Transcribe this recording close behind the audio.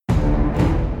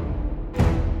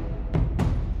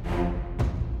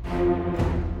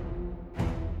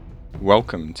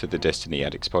Welcome to the Destiny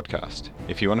Addicts podcast.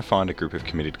 If you want to find a group of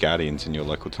committed guardians in your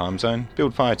local time zone,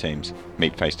 build fire teams,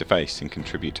 meet face to face, and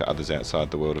contribute to others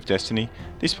outside the world of Destiny,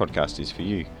 this podcast is for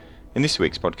you. In this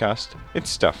week's podcast,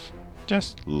 it's stuff.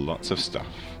 Just lots of stuff.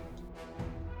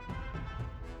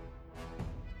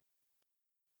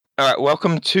 Alright,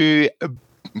 welcome to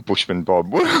Bushman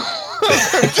Bob.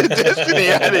 To Destiny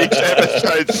Addicts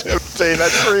episode 17.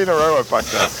 That's 3 in a row I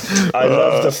fucked up.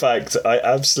 I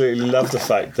absolutely love the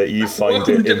fact that you find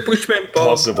it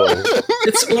impossible.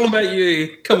 It's all about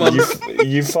you. Come on.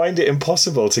 You find it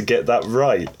impossible to get that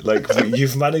right. Like,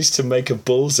 you've managed to make a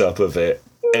balls up of it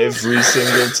every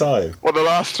single time. Well, the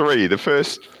last three, the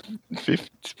first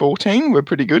 14 were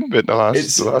pretty good, but the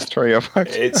last three I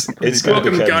fucked.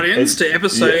 Welcome, Guardians, to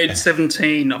episode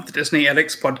 17 of the Destiny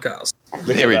Addicts podcast.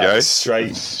 Here we go. Straight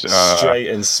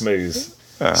and smooth.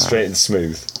 Straight and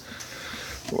smooth.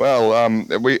 Well,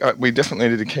 we definitely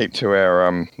need to keep to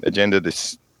our agenda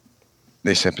this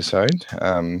episode.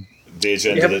 The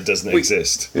agenda that doesn't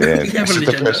exist. Yeah, we have an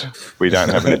agenda. We don't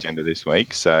have an agenda this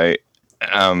week, so.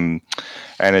 And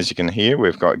as you can hear,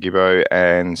 we've got Gibbo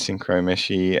and Synchro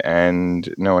Meshi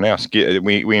and no one else.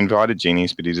 We invited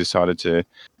Genius, but he decided to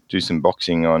do some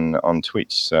boxing on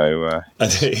Twitch. So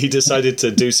and he decided to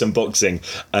do some boxing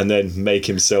and then make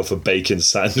himself a bacon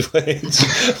sandwich,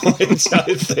 which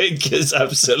I think is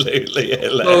absolutely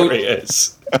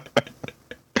hilarious.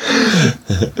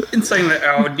 In saying that,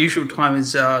 our usual time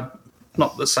is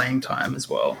not the same time as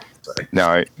well. So.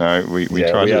 No, we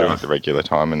tried to do it at the regular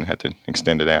time and had to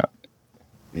extend it out.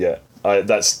 Yeah,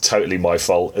 that's totally my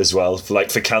fault as well.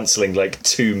 For cancelling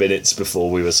 2 minutes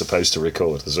before we were supposed to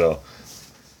record as well.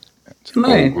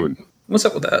 No, what's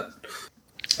up with that?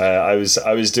 I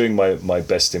was doing my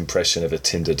best impression of a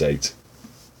Tinder date.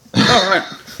 All right.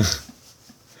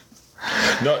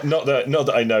 Not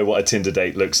that I know what a Tinder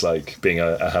date looks like, being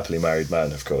a happily married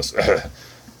man, of course.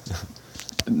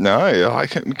 No,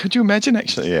 could you imagine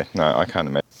actually? Yeah, no, I can't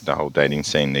imagine the whole dating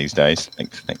scene these days.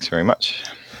 Thanks very much.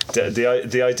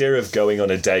 The idea of going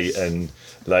on a date and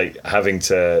having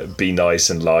to be nice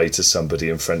and lie to somebody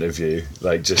in front of you,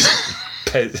 just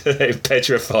it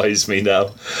petrifies me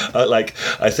now.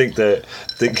 I think that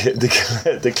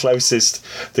the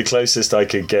closest I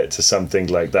could get to something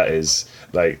like that is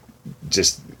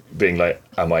just being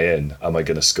am I in? Am I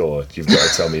going to score? You've got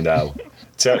to tell me now.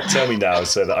 Tell me now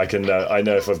so that I can know. I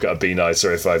know if I've got to be nice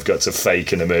or if I've got to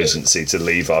fake an emergency to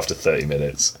leave after 30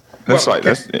 minutes.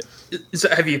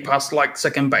 Have you passed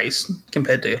second base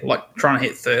compared to trying to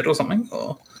hit third or something?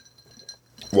 Or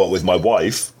what, with my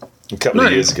wife? A couple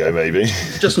of years ago, maybe.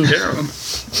 Just in general.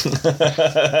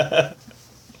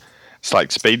 It's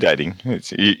like speed dating.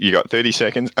 You got 30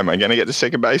 seconds. Am I going to get to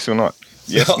second base or not?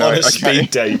 Yes, on a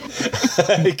speed date.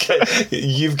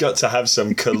 You've got to have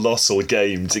some colossal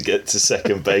game to get to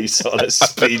second base on a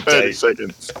speed 30 date.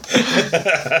 seconds.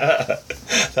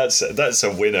 That's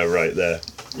a winner right there.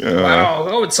 Wow,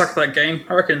 I would suck that game.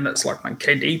 I reckon that's my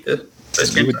KD. The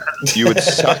first game. You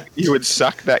would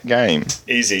suck that game.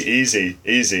 Easy.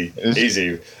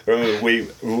 Remember,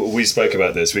 we spoke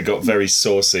about this. We got very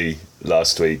saucy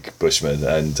last week, Bushman,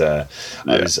 and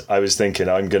I was thinking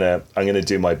I'm gonna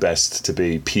do my best to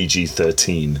be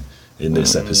PG-13 in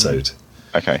this episode.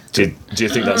 Okay. Do you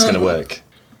think that's gonna work?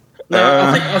 No,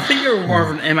 I think you're more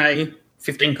of an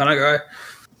MA-15 kind of guy.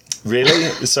 Really?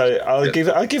 So I'll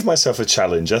give myself a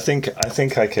challenge. I think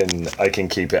I can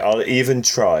keep it. I'll even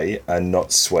try and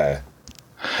not swear.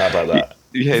 How about that?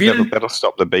 Yeah, that'll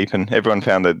stop the beeping. Everyone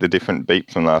found that the different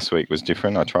beep from last week was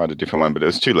different. I tried a different one, but it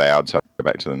was too loud, so I go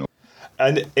back to the normal.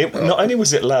 And not only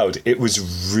was it loud, it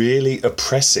was really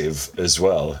oppressive as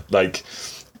well.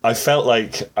 I felt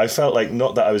like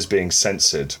not that I was being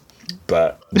censored,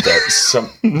 but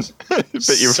that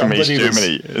but you're from East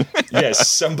Germany. Yes,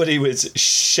 somebody was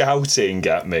shouting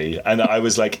at me, and I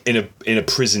was in a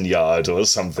prison yard or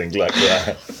something like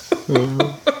that.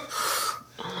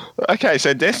 Okay,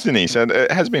 so Destiny. So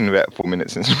it has been about 4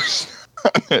 minutes since we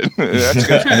started.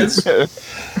 That's good.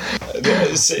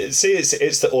 See,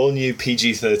 it's the all new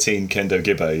PG-13 Kendo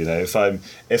Gibbo.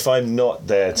 If I'm not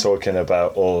there talking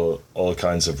about all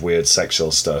kinds of weird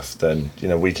sexual stuff, then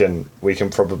we can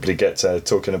probably get to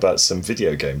talking about some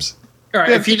video games. All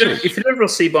right, if you don't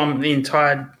C-bomb the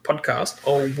entire podcast,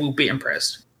 we'll be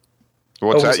impressed.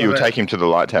 What's that? You'll take him to the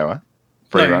light tower?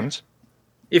 Free runs?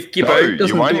 If Gibbo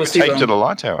doesn't you won't even take him to the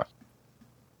light tower.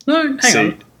 No, hang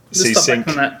on.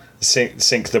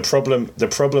 Sync. The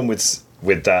problem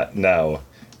with that now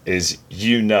is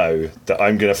that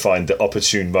I'm going to find the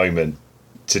opportune moment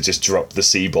to just drop the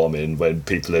C-bomb in when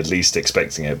people are least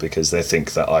expecting it because they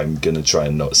think that I'm going to try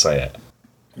and not say it.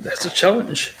 That's a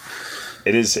challenge.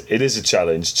 It is a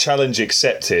challenge. Challenge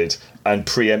accepted and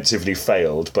preemptively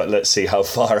failed, but let's see how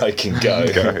far I can go.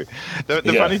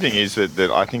 The funny thing is that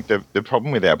I think the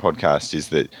problem with our podcast is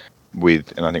that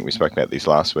and I think we spoke about this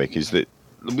last week, is that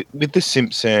with The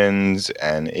Simpsons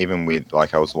and even with,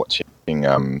 like, I was watching,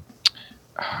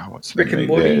 what's the Rick and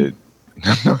movie?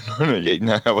 Morty?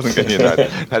 No, I wasn't going to do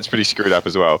that. That's pretty screwed up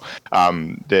as well.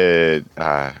 The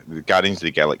Guardians of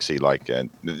the Galaxy, like,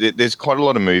 there's quite a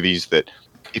lot of movies that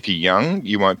if you're young,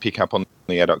 you won't pick up on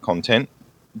the adult content.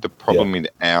 The problem with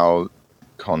our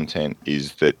content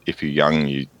is that if you're young,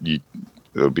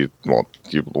 it'll be, what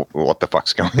the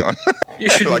fuck's going on? You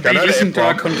shouldn't Like, be listening to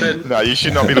our content. No, you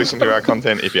should not be listening to our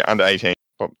content if you're under 18.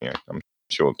 Well, I'm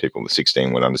sure people at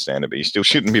 16 would understand it, but you still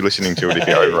shouldn't be listening to it if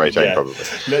you're over 18, probably.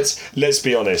 Let's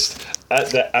be honest.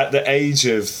 At the age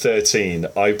of 13,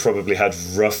 I probably had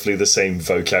roughly the same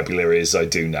vocabulary as I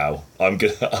do now. I'm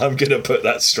gonna put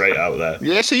that straight out there.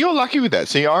 Yeah, so you're lucky with that.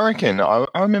 See, I reckon I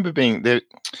remember being there.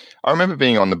 I remember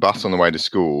being on the bus on the way to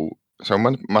school. So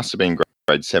I must have been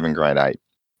grade 7, grade 8.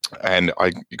 And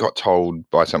I got told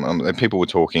by someone, people were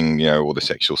talking, all the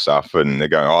sexual stuff, and they're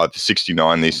going, oh, the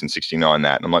 69 this and 69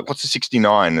 that. And I'm like, what's the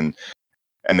 69?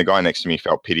 And the guy next to me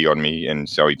felt pity on me, and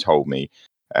so he told me.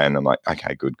 And I'm like,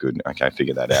 okay, good. Okay,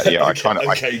 figure that out. Yeah,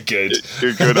 good.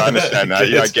 Good, I understand that.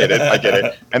 Yeah, I get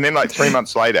it. And then, like, 3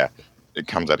 months later, it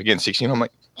comes up again, 69. I'm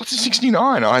like, what's a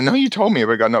 69? I know you told me,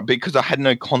 but I go, no, because I had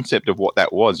no concept of what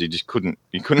that was. You couldn't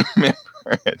remember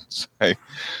it. So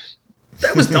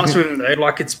That was nice of him, though.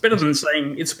 Like, it's better than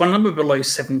saying it's one number below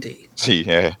 70. See,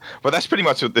 yeah. Well, that's pretty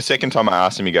much what the second time I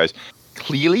asked him, he goes,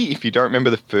 clearly, if you don't remember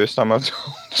the first time I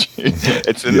told you,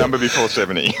 it's the number before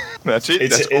 70. That's it.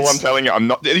 That's all I'm telling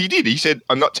you. He did. He said,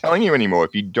 I'm not telling you anymore.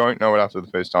 If you don't know it after the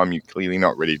first time, you're clearly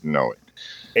not ready to know it.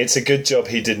 It's a good job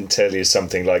he didn't tell you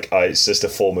something like, it's just a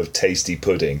form of tasty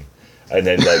pudding. And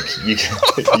then, like, you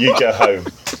go home.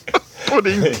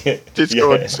 Pudding.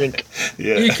 Discord sync.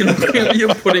 Yeah.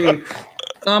 You're putting...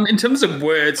 in terms of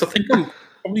words, I think I'm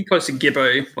probably close to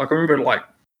Gibbo. Like, I remember, like,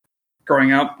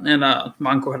 growing up, and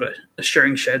my uncle had a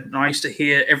shearing shed, and I used to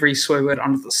hear every swear word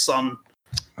under the sun.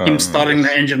 Him starting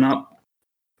the engine up,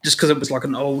 just because it was like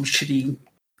an old, shitty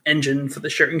engine for the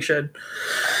shearing shed,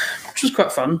 which was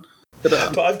quite fun. But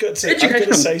I've got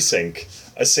to say, Sync,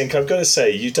 I've got to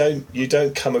say, you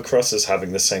don't come across as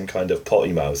having the same kind of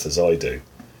potty mouth as I do.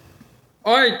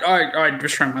 I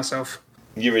restrain myself.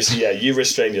 You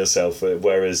restrain yourself,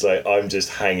 whereas, like, I'm just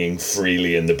hanging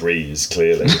freely in the breeze,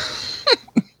 clearly.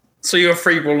 So you're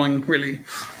freeballing, really?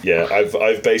 Yeah,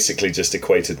 I've basically just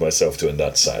equated myself to a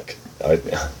nutsack.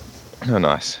 Oh,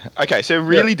 nice. Okay, so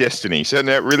really Destiny. So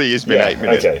now it really has been 8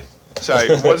 minutes. Okay.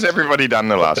 So what's everybody done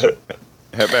the last week?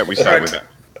 How about we start with that?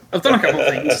 I've done a couple of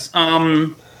things.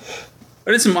 I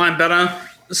did some Iron Banner.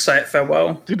 Say it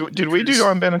farewell. Did we do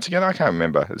Iron Banner together? I can't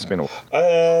remember. It's been a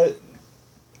while.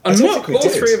 And not all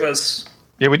three of us.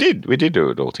 Yeah, we did. We did do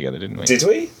it all together, didn't we? Did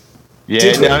we?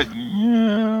 Yeah.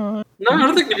 No, I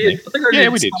don't think we did. I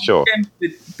think we did. Sure.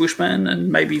 With Bushman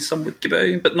and maybe some with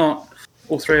Gibbo, but not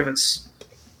all three of us.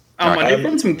 I did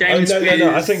run some games.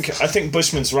 No. I think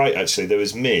Bushman's right. Actually, there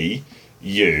was me,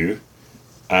 you,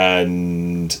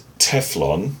 and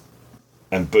Teflon,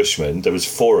 and Bushman. There was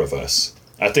 4 of us.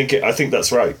 I think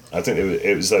that's right. I think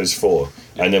it was those 4,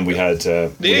 and then we had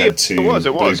 2. It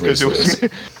was because it was.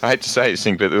 I hate to say it,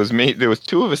 Sink, but there was me. There was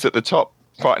 2 of us at the top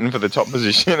fighting for the top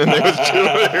position, and there was 2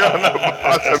 of you on the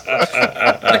bottom.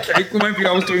 Okay, well, maybe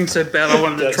I was doing so bad. I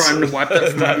wanted to try and wipe that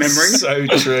from my memory. So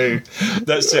true.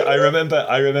 That's it. I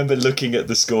remember looking at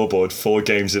the scoreboard 4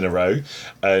 games in a row,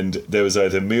 and there was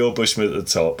either me or Bushman at the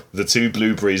top, the 2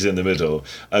 blueberries in the middle,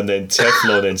 and then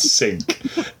Teflon and Sink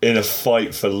in a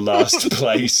fight for last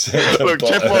place. Look,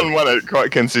 Teflon won it quite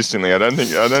consistently. I don't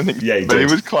think. Yeah, he but did.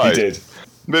 It was close. He did.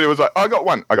 But it was like, I got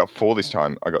 1, I got 4 this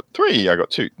time, I got 3, I got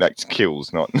 2. That's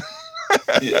kills, not. And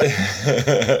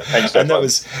that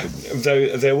was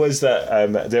there was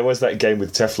that game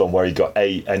with Teflon where he got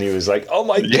 8, and he was like, "Oh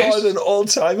my god, an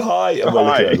all-time high!" And we're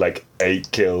looking at like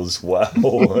 8 kills. Wow,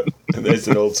 there's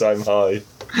an all-time high.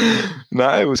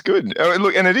 No, it was good.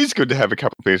 Look, and it is good to have a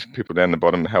couple of people down the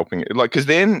bottom helping. Like, because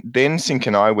then Sink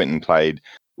and I went and played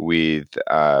with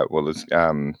it's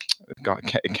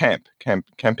Camp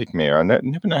Pickmere. I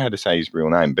never know how to say his real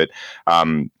name, but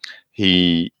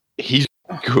he's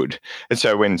good. And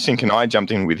so when Sink and I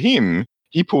jumped in with him,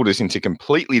 he pulled us into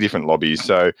completely different lobbies.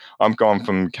 So I'm gone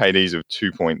from KDs of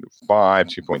 2.5,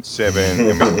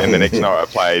 2.7, and the next night I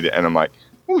played, and I'm like,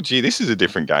 oh, gee, this is a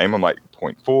different game. I'm like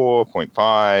 0.4,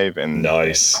 0.5, and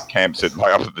nice. Camp's up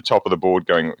at the top of the board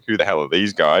going, who the hell are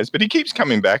these guys? But he keeps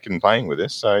coming back and playing with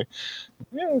us. So,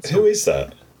 yeah. Who is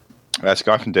that? That's a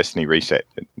guy from Destiny Reset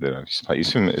that I used to play.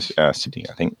 He's from Sydney,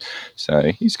 I think.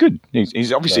 So he's good.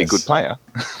 He's obviously a good player.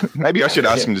 Maybe I should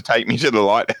ask him to take me to the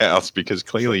Lighthouse because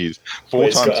clearly he's 4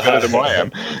 times better than I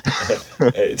am.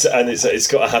 It's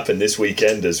got to happen this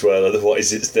weekend as well.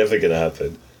 Otherwise, it's never going to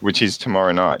happen. Which is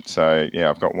tomorrow night. So yeah,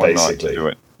 I've got one night to do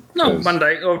it. No,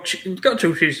 Monday or got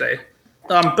till Tuesday.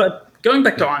 But going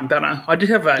back to Iron Banner, I did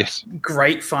have a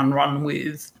great fun run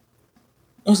with.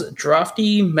 Was it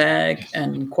Drafty, Mag,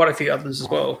 and quite a few others as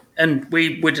well. And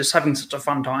we were just having such a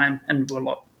fun time, and we're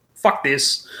like, fuck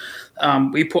this.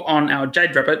 We put on our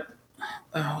Jade Rabbit,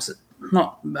 was it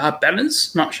not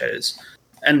banners? Not shaders.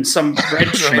 And some red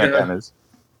shader. Banners.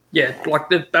 Yeah, like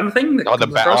the banner thing.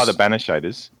 The banner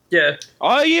shaders. Yeah.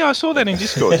 Oh, yeah, I saw that in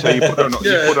Discord. So you put on,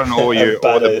 all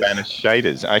the banner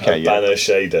shaders. Okay, banner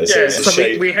shader. Yeah,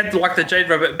 so we had like the Jade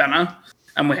Rabbit banner,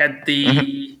 and we had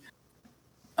the...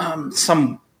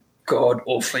 some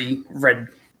god-awfully red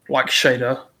like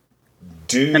shader.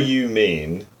 Do you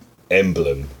mean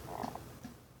emblem?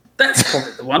 That's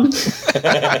probably the one.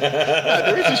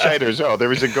 There is a shader as well.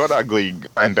 There is a god-ugly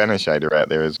banner shader out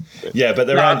there as well. Yeah, but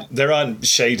there aren't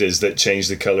shaders that change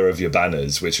the colour of your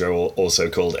banners, which are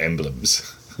also called emblems.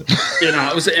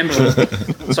 It was an emblem.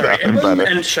 Sorry, emblem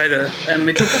and shader. And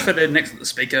we took a photo next to the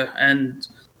speaker, and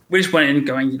we just went in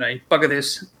going, bugger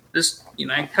this. Just,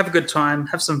 have a good time,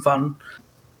 have some fun.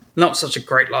 Not such a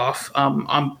great laugh.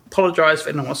 I apologise for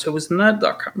anyone else who was in that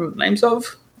I can't remember the names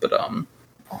of. But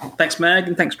thanks, Mag,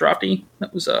 and thanks, Drafty.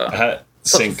 That was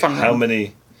such a fun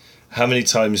run. How many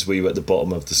times were you at the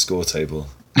bottom of the score table?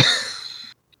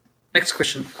 Next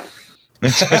question.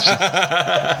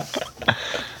 That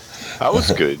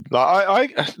was good.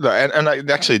 Like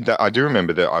I do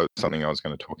remember that I was something I was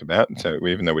going to talk about. So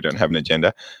even though we don't have an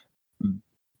agenda,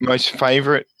 most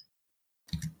favourite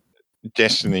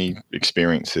Destiny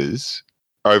experiences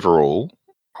overall,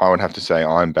 I would have to say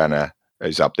Iron Banner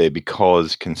is up there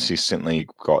because consistently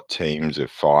got teams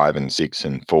of 5 and 6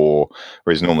 and 4,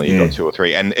 whereas normally you've got 2 or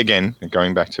 3. And again,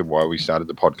 going back to why we started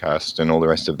the podcast and all the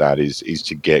rest of that is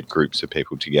to get groups of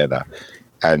people together.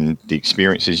 And the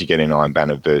experiences you get in Iron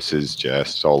Banner versus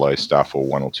just solo stuff or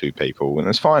 1 or 2 people. And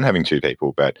it's fine having 2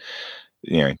 people, but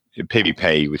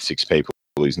PvP with 6 people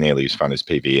is nearly as fun as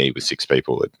PvE with 6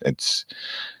 people. It's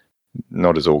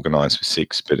not as organised with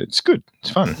 6, but it's good.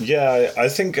 It's fun. Yeah, I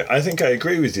think I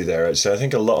agree with you there. Actually, I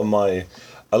think a lot of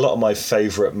my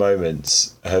favourite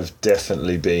moments have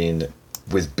definitely been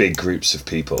with big groups of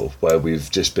people where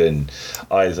we've just been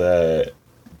either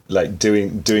like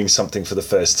doing something for the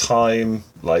first time,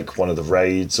 like one of the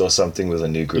raids or something with a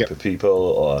new group of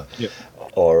people,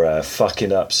 or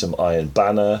fucking up some Iron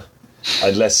Banner,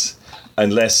 unless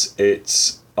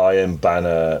it's Iron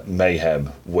Banner Mayhem,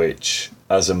 which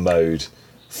as a mode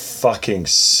fucking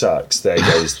sucks. There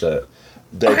goes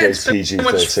PG-13. So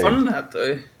much fun that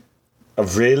though.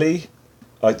 Really?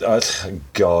 I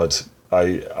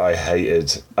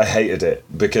hated it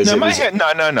because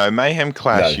Mayhem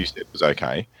Clash. No. You said was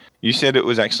okay. You said it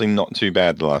was actually not too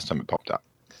bad the last time it popped up.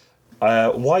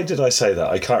 Why did I say that?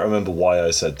 I can't remember why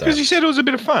I said that. Because you said it was a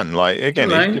bit of fun. Like again,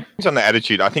 it depends on the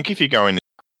attitude. I think if you go in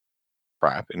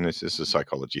crap, and this is a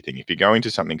psychology thing, if you go into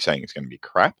something saying it's going to be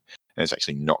crap and it's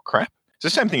actually not crap, it's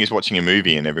the same thing as watching a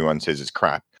movie and everyone says it's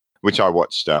crap. Which I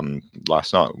watched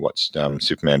last night. Watched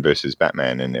Superman versus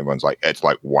Batman, and everyone's like, "It's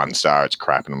like 1 star. It's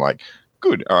crap." And I'm like,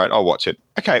 "Good, all right, I'll watch it."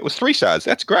 Okay, it was 3 stars.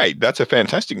 That's great. That's a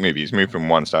fantastic movie. It's moved from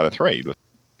 1 star to 3.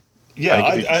 Yeah,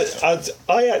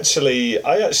 I actually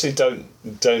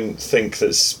don't think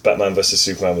that Batman versus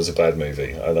Superman was a bad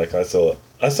movie. I thought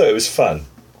it was fun.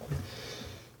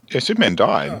 Yeah, Superman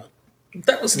died.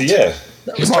 That was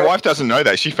My wife doesn't know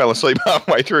that. She fell asleep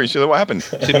halfway through. She's like, "What happened?"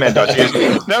 Superman died. She goes,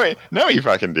 "No, he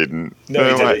fucking didn't." No, he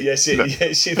didn't. Yeah,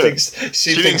 she thinks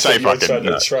she thinks that you're trying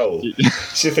to troll.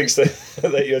 She thinks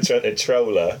that you're trying to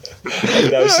troll her.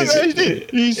 No, he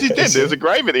did. He did. There was a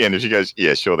grave at the end, and she goes,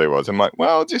 "Yeah, sure there was." I'm like,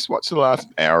 "Well, just watch the last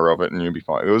hour of it, and you'll be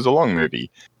fine." It was a long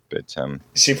movie, but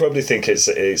she probably think it's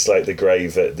like the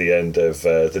grave at the end of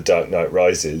The Dark Knight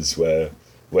Rises, where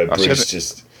Bruce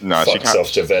just. No, she can't.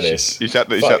 Off to Venice. Is that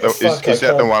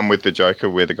the one with the Joker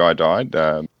where the guy died?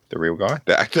 The real guy?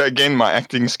 The actor again. My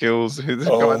acting skills. Who's the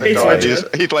guy that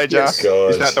died? Heath Ledger. Yes,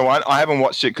 is that the one? I haven't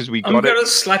watched it because we got it. I'm gonna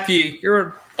slap you. You're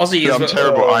an Aussie. I'm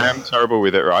terrible. I am terrible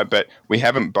with it, right? But we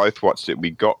haven't both watched it.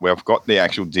 We've got the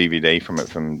actual DVD from it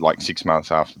from like 6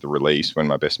 months after the release when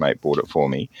my best mate bought it for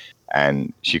me,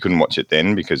 and she couldn't watch it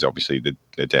then because obviously the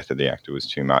death of the actor was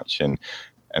too much, and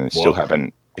it still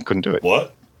haven't. It couldn't do it.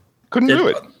 What? Couldn't do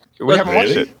it. We haven't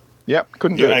watched it. Yep,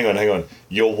 couldn't do it. Hang on.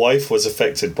 Your wife was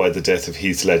affected by the death of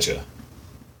Heath Ledger.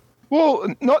 Well,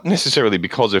 not necessarily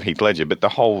because of Heath Ledger, but the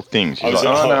whole thing. She's I was,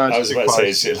 like, oh, no, I was about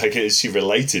to say, say, is she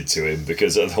related to him?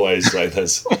 Because otherwise, like,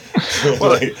 that's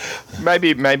well,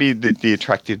 maybe the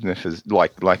attractiveness is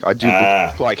like I do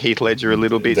look like Heath Ledger a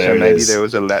little bit, so maybe there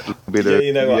was a little bit of.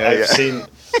 You know what?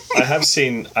 I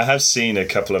have seen a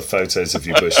couple of photos of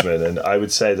you, Bushman, and I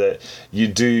would say that you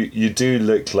do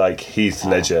look like Heath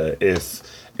Ledger if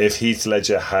Heath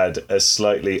Ledger had a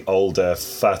slightly older,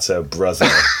 fatter brother.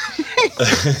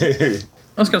 I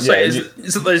was going to say,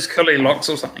 is it those curly locks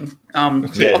or something? I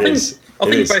think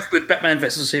both with Batman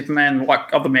vs Superman,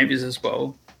 like other movies as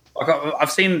well. Like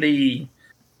I've seen the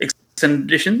extended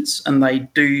editions, and they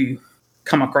do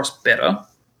come across better,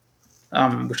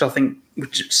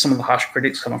 which some of the harsh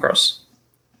critics come across.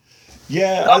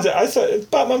 Yeah, I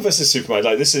thought Batman vs Superman.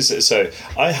 Like this is so.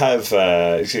 I have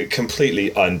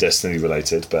completely un-Destiny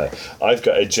related, but I've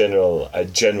got a general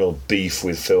beef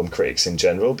with film critics in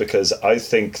general because I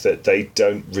think that they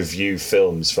don't review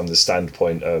films from the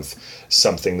standpoint of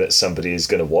something that somebody is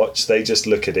going to watch. They just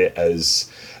look at it as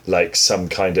like some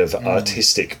kind of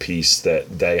artistic piece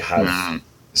that they have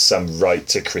some right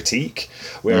to critique.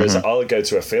 Whereas I'll go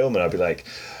to a film and I'll be like,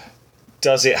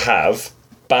 does it have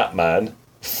Batman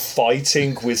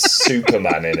fighting with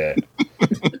Superman in it?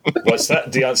 What's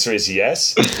that? The answer is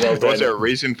yes. Well, then, was there a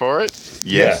reason for it?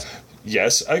 Yes. Yeah.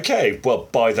 Yes. Okay. Well,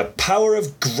 by the power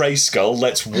of Grayskull,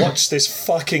 let's watch this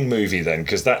fucking movie then,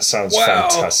 because that sounds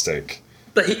fantastic.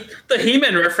 The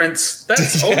He-Man reference,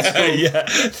 that's old school. Yeah.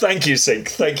 Thank you,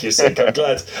 Sync.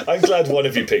 I'm glad one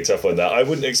of you picked up on that. I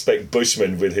wouldn't expect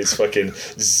Bushman with his fucking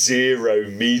zero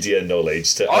media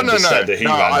knowledge to understand a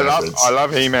He-Man reference. I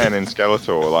love He-Man and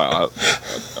Skeletor. Like,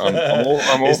 I'm all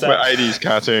for 80s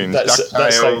cartoons. That's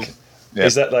like,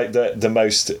 is that like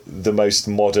the most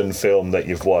modern film that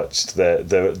you've watched?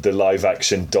 The live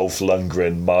action Dolph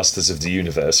Lundgren Masters of the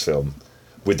Universe film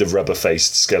with the rubber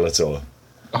faced Skeletor?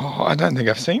 Oh, I don't think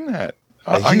I've seen that.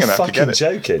 I'm going to have to get it.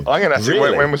 Joking? I'm going to have to.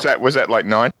 Really? When was that? Was that like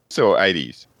 90s or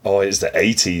 80s? Oh, it was the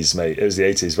 80s, mate. It was the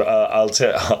 80s. But I'll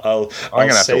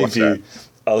save you. That.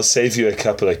 I'll save you a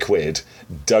couple of quid.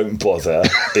 Don't bother.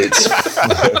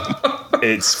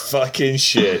 It's fucking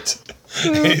shit.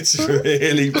 It's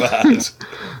really bad.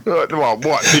 Well,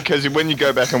 what? Because when you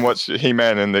go back and watch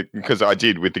He-Man because I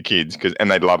did with the kids,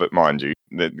 and they love it, mind you,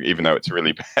 even though it's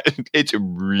really bad, it's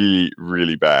really,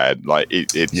 really bad. Like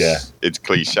it's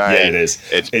cliche. Yeah, it is.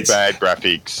 It's bad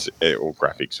graphics, or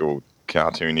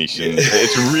cartoonish, and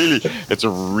it's really,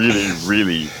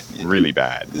 really, really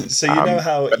bad. So you know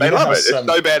how but they love it. It's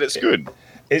so bad, it's good.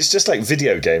 It's just like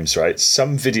video games, right?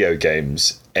 Some video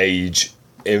games age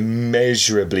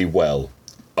immeasurably well,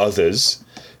 others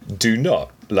do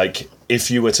not. Like if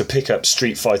you were to pick up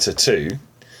Street Fighter 2,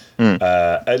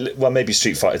 well, maybe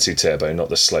Street Fighter 2 Turbo, not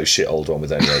the slow shit old one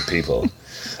with only 8 people,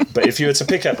 but if you were to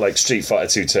pick up like Street Fighter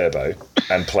 2 Turbo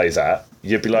and play that,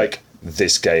 you'd be like,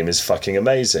 this game is fucking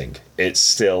amazing. It's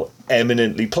still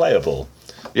eminently playable.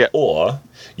 Yeah. Or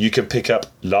you could pick up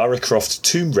Lara Croft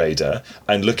Tomb Raider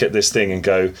and look at this thing and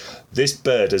go, this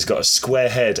bird has got a square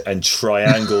head and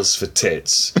triangles for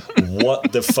tits.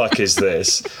 What the fuck is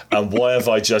this? And why have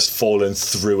I just fallen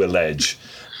through a ledge?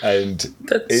 And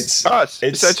it's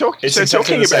talking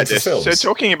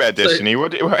about Destiny.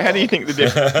 How do you think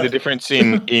the difference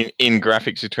in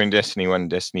graphics between Destiny 1 and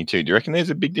Destiny 2? Do you reckon there's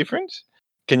a big difference?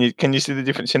 Can you see the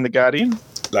difference in The Guardian?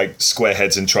 Like square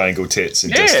heads and triangle tits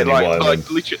in Destiny 1.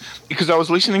 Literally, because I was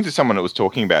listening to someone that was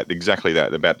talking about exactly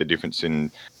that, about the difference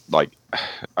in, like,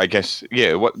 I guess,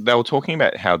 what they were talking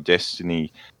about, how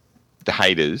Destiny, the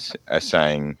haters are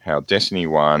saying how Destiny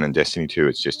 1 and Destiny 2,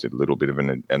 it's just a little bit of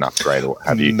an upgrade, or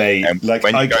have you? Mate, and like,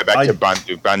 when you go back to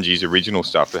Bungie's original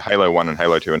stuff, the Halo 1 and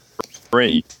Halo 2 and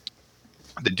 3,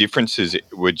 the differences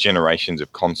were generations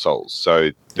of consoles.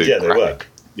 So they were.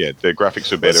 Yeah, the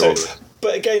graphics were better.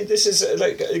 But again, this is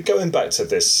like going back to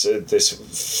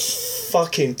this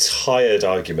fucking tired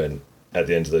argument at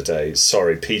the end of the day.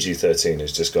 Sorry, PG-13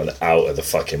 has just gone out of the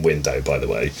fucking window, by the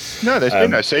way. No, there's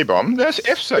been no C-bomb. There's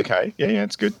F's okay. Yeah,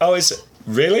 it's good. Oh, is it?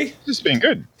 Really? It's been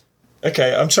good.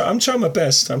 Okay, I'm trying my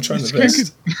best. I'm trying my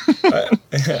best.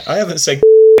 I haven't said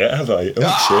yet, have I?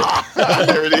 Oh, shit.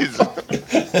 There it is.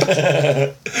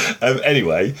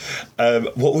 Anyway,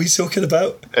 what were we talking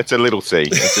about? It's a little C.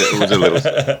 It was a little C.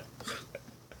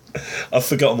 I've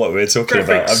forgotten what we were talking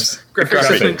about.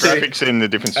 Graphics in the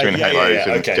difference between Halos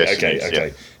and Destinies.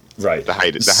 Okay. Right. The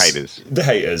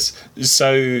haters.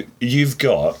 So you've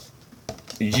got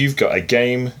a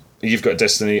game. You've got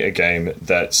Destiny, a game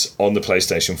that's on the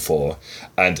PlayStation 4,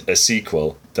 and a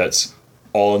sequel that's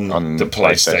on the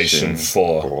PlayStation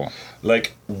 4.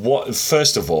 Like, what?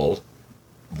 First of all,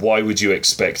 why would you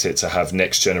expect it to have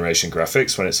next generation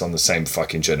graphics when it's on the same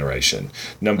fucking generation?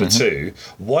 Number two,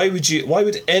 why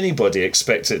would anybody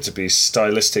expect it to be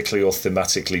stylistically or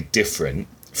thematically different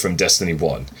from Destiny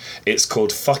 1? It's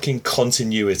called fucking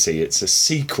continuity. It's a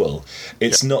sequel.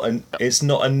 It's not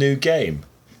a new game.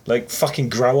 Like, fucking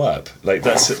grow up. Like,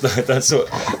 that's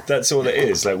all it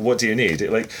is. Like, what do you need?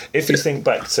 Like, if you think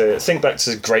back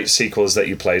to great sequels that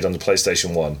you played on the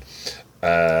PlayStation 1,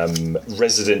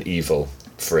 Resident Evil,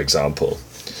 for example,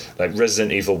 like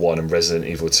Resident Evil 1 and Resident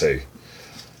Evil 2,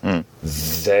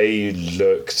 they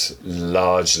looked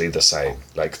largely the same.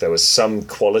 Like, there was some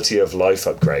quality of life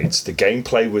upgrades. The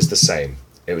gameplay was the same.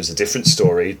 It was a different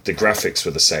story. The graphics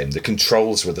were the same. The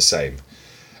controls were the same.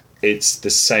 It's the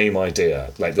same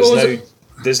idea. Like,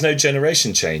 there's no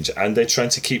generation change, and they're trying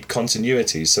to keep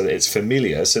continuity so that it's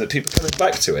familiar, so that people coming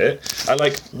back to it are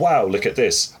like, wow, look at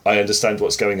this. I understand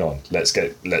what's going on. Let's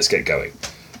get going.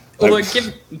 Although,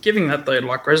 giving that though,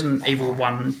 like Resident Evil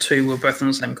 1 and 2 were both on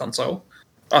the same console.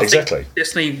 I think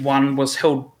Destiny 1 was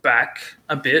held back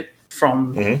a bit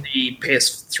from the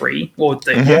PS3 or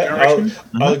the new generation.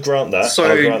 I'll grant that. So,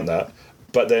 I'll grant that.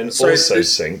 But then also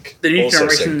sync. The new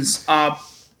generations are...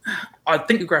 I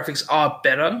think the graphics are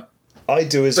better. I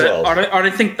do as well. I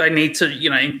don't think they need to,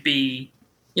 be,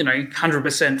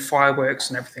 100% fireworks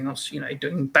and everything else,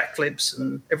 doing backflips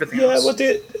and everything else. Yeah, well,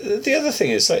 the other thing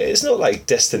is, like, it's not like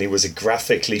Destiny was a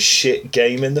graphically shit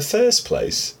game in the first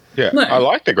place. Yeah, no. I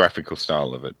like the graphical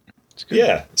style of it.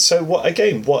 Yeah, so what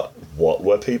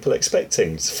were people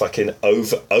expecting? It's fucking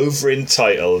over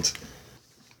entitled.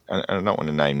 I don't want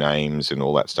to name names and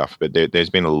all that stuff, but there's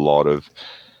been a lot of...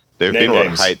 There've been a lot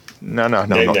of hate. No, I'm not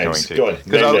going to. Go on.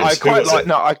 Because I quite like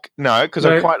I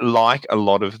quite like a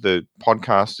lot of the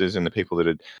podcasters and the people that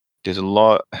are. There's a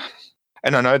lot,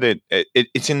 and I know that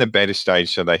it's in the beta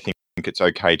stage, so they think it's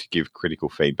okay to give critical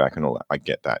feedback and all that. I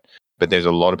get that, but there's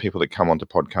a lot of people that come onto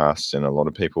podcasts and a lot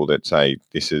of people that say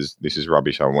this is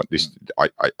rubbish. I want this. I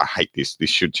hate this.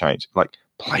 This should change. Like,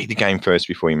 play the game first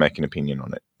before you make an opinion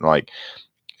on it. Like,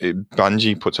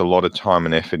 Bungie puts a lot of time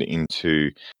and effort into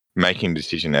making a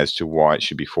decision as to why it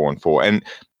should be 4 and 4, and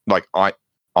like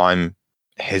I'm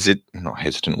not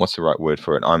hesitant. What's the right word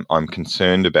for it? I'm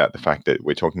concerned about the fact that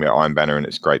we're talking about Iron Banner, and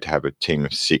it's great to have a team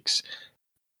of 6.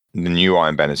 The new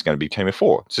Iron Banner is going to be a team of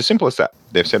 4. It's as simple as that.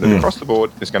 They've said that across the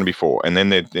board, it's going to be 4, and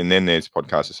then there's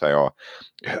podcasts that say, "Oh,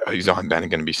 is Iron Banner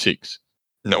going to be 6?"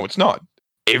 No, it's not.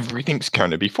 Everything's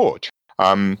going to be 4.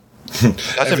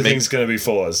 Everything's going to be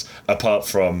 4s, apart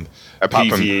from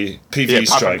PvE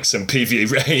strikes and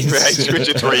PvE raids, which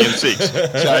are 3 and 6.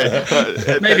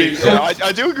 So maybe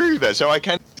I do agree with that. So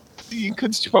you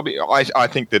could probably. I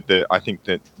think that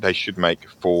they should make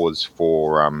 4s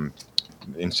for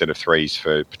instead of 3s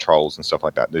for patrols and stuff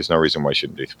like that. There's no reason why you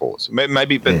shouldn't do 4s.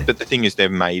 Maybe, but the thing is, they've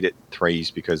made it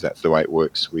 3s because that's the way it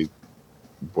works with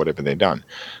whatever they've done.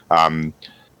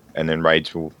 And then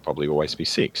raids will probably always be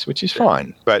 6, which is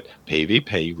fine. But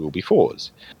PvP will be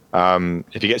 4s.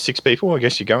 If you get 6 people, I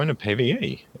guess you go into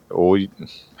PvE. Or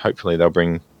hopefully they'll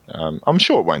bring... I'm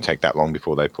sure it won't take that long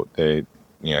before they put the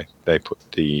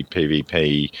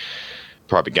PvP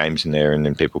private games in there, and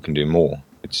then people can do more.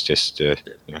 It's just, if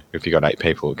you've got 8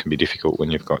 people, it can be difficult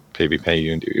when you've got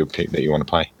PvP that you want to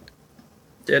play.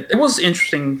 Yeah, it was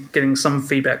interesting getting some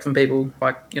feedback from people.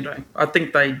 Like, I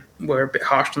think they were a bit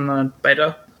harsh on the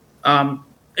beta.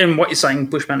 And what you're saying,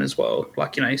 Bushman, as well.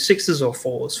 Like, 6s or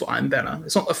 4s for Iron Banner.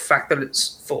 It's not the fact that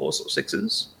it's 4s or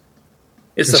 6s.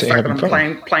 It's the fact that I'm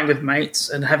playing with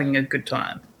mates and having a good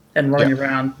time and running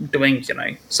around doing,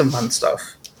 some fun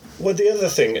stuff. Well, the other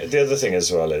thing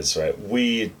as well is, right,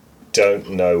 we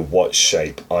don't know what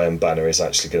shape Iron Banner is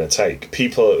actually going to take.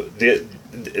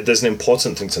 There's an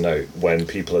important thing to note when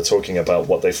people are talking about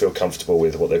what they feel comfortable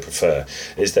with, what they prefer,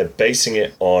 is they're basing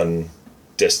it on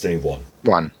Destiny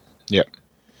 1. Yep.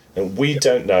 And we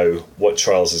don't know what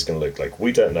Trials is going to look like.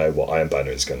 We don't know what Iron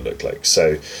Banner is going to look like.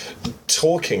 So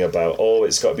talking about,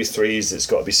 it's got to be 3s, it's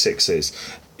got to be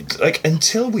 6s, like,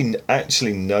 until we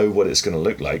actually know what it's going to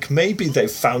look like, maybe they've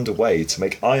found a way to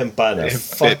make Iron Banner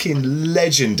fucking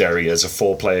legendary as a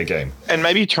 4-player game. And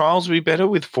maybe Trials will be better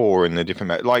with 4 in the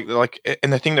different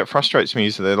and the thing that frustrates me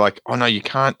is that they're like, oh no, you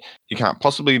can't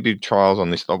possibly do Trials on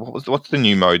this. What's the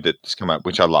new mode that's come up,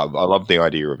 which I love. I love the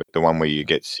idea of it, the one where you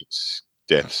get 6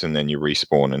 deaths and then you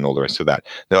respawn and all the rest of that.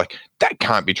 They're like, that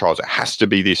can't be Trials. It has to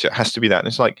be this. It has to be that. And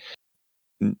it's like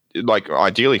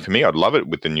ideally for me, I'd love it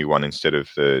with the new one instead of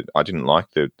I didn't like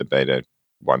the beta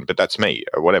one, but that's me.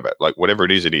 Whatever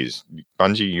it is, it is.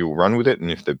 Bungie, you'll run with it, and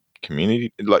if the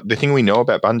community, like, the thing we know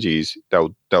about Bungie is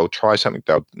they'll try something,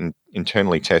 they'll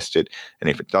internally test it, and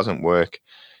if it doesn't work,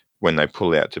 when they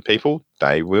pull out to people,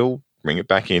 they will bring it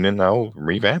back in and they'll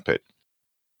revamp it.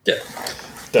 Yeah.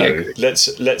 Though,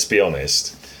 let's be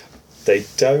honest, they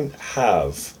don't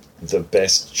have the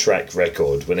best track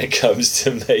record when it comes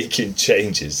to making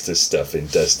changes to stuff in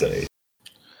Destiny.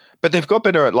 But they've got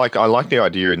better. Like, I like the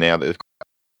idea now that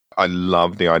I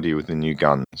love the idea with the new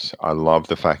guns. I love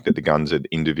the fact that the guns are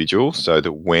individual, so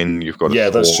that when you've got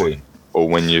that's true. Or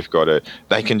when you've got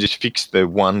they can just fix the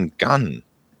one gun.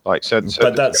 Like, so it's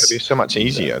going to be so much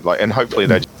easier. Like, and hopefully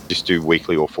they just do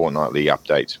weekly or fortnightly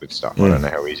updates with stuff. I don't know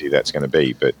how easy that's going to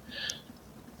be, but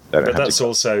that's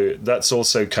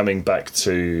also coming back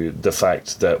to the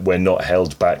fact that we're not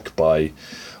held back by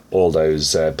all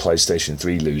those PlayStation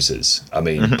 3 losers. I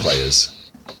mean, players.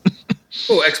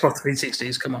 Oh, Xbox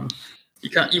 360s, come on.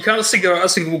 You can't single out a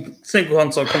single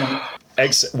console, come on.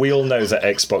 We all know that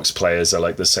Xbox players are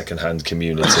like the second-hand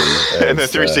community. And the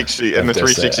 360 and the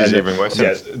 360s is even worse.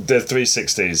 Yeah, the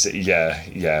 360s.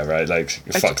 Yeah, right. Like,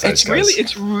 fuck those guys.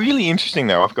 It's really interesting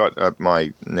though. I've got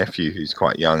my nephew who's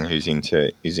quite young, who's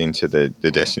into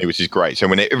the Destiny, which is great.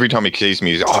 So every time he sees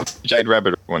me, he's Jade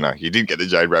Rabbit. Well, no, he did get the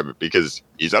Jade Rabbit because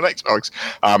he's on Xbox.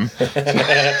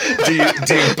 Do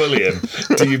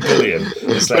you bully him?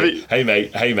 It's like, hey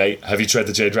mate, have you tried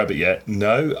the Jade Rabbit yet?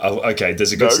 No. Oh, okay.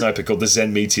 There's a good sniper called the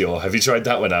Zen Meteor. Have you tried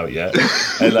that one out yet?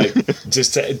 And like,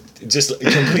 just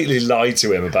completely lie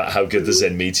to him about how good the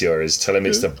Zen Meteor is. Tell him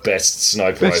it's the best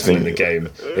sniper rifle in the game.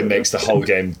 It makes the whole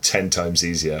game 10 times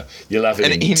easier. You'll have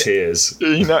him in tears.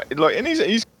 And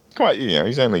he's quite,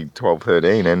 he's only 12,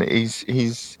 13, and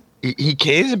he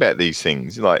cares about these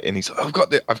things. Like, and he's like,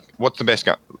 what's the best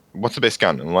gun? What's the best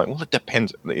gun? And I'm like, well, it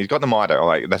depends. He's got the Mitre. I'm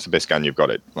like, that's the best gun. You've got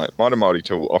it. Like, Mitre,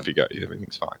 multi-tool, off you go.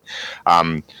 Everything's fine.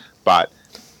 But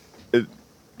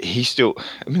he's still,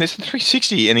 there's the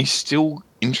 360 and he's still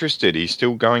interested. He's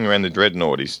still going around the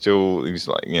Dreadnought. He's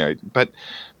like, but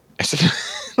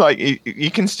like,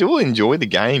 you can still enjoy the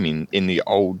game in the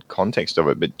old context of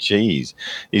it. But geez,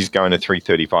 he's going to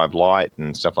 335 Lite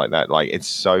and stuff like that. Like, it's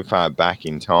so far back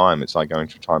in time. It's like going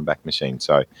to a time back machine.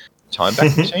 So, time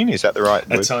back machine, is that the right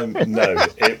word? No,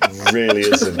 it really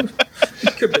isn't.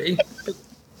 It could be.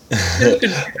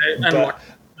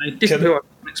 And different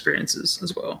experiences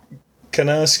as well. Can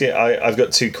I ask you? I've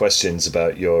got two questions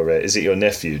about your. Is it your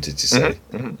nephew? Did you say?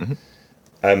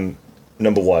 Mm-hmm.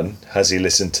 Number one, has he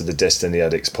listened to the Destiny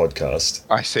Addicts podcast?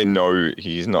 I say no.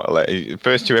 He's not allowed.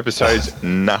 First 2 episodes,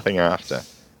 nothing after.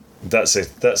 That's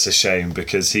a shame,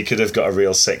 because he could have got a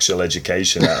real sexual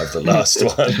education out of the last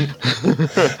one.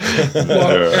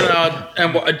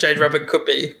 And what a Jade Rabbit could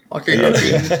be, like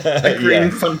a green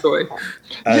fun toy.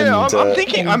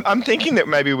 I'm thinking that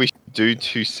maybe we should do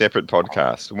 2 separate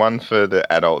podcasts, one for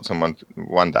the adults and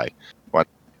one day.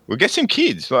 We'll get some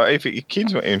kids. Like, if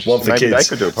kids were interested, maybe they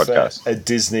could do a podcast. A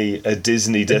Disney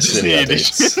Destiny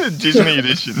edition. Disney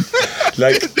edition.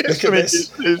 Like, look at this.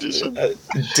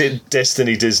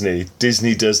 Destiny Disney.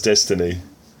 Disney does Destiny.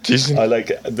 Disney. I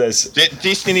like this.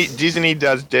 Disney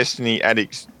does Destiny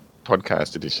Addicts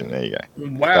podcast edition. There you go.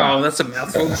 Wow, that's a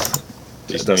mouthful.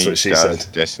 That's what she said.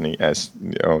 Destiny as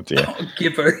dear.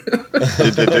 Gibbo.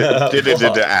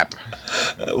 The app.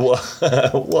 What?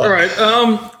 All right.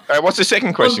 What's the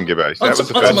second question, Gibbo? That was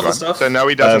the first one. Stuff. So no,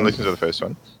 he doesn't listen to the first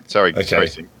one. Sorry. Okay.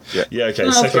 Yeah.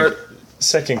 Okay.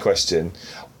 Second question.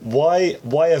 Why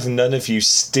have none of you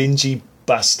stingy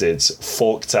bastards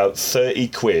forked out 30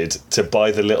 quid to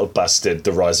buy the little bastard,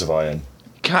 the Rise of Iron?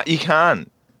 You can't.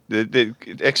 The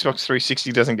Xbox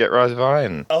 360 doesn't get Rise of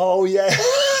Iron. Oh yeah.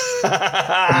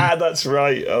 That's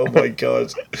right. Oh my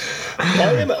god.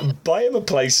 Buy him a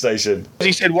PlayStation.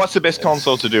 He said, what's the best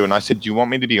console to do? And I said, do you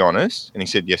want me to be honest? And he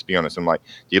said, yes, be honest. I'm like,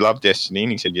 do you love Destiny?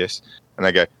 And he said, yes. And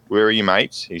I go, where are your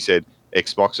mates? He said,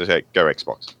 Xbox. I said, go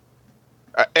Xbox.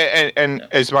 And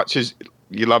as much as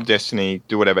you love Destiny,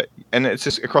 do whatever. And it's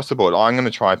just across the board. I'm going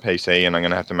to try PC, and I'm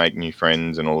going to have to make new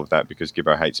friends and all of that, because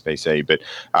Gibbo hates PC, but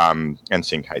and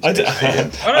Sync hates PC. I don't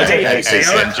hate PC.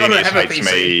 And Genius hates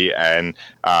me, and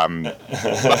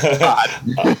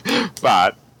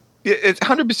but it's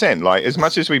 100%. Like, as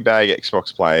much as we bag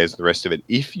Xbox players, the rest of it,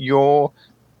 if your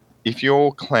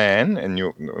clan, and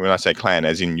when I say clan,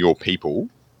 as in your people,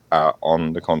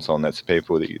 on the console, and that's the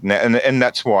people that and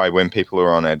that's why when people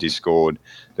are on our Discord,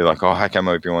 they're like, oh, how come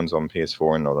everyone's on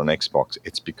PS4 and not on Xbox?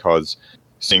 It's because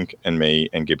Sync and me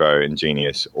and Gibbo and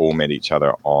Genius all met each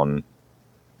other on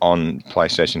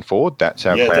PlayStation 4. That's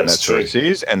our clan, that's where it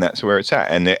is, and that's where it's at.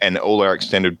 And all our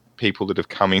extended people that have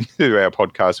come into our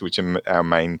podcast, which are our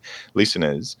main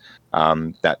listeners,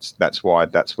 that's why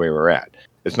that's where we're at.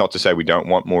 it's not to say we don't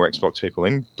want more Xbox people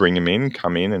in. Bring them in,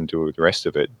 come in, and do the rest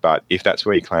of it. But if that's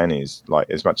where your clan is, like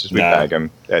as much as we bag them,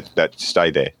 that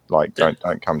stay there. Like don't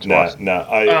come to us. No,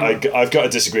 I've got to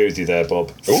disagree with you there,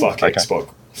 Bob. Fuck okay.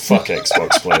 Xbox. Fuck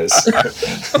Xbox players.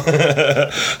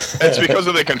 It's because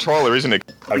of the controller, isn't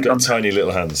it? I've got tiny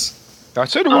little hands. Oh,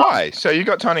 so do I. So you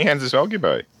got tiny hands as well,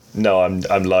 Gibbo? No, I'm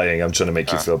lying. I'm trying to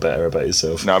make you feel better about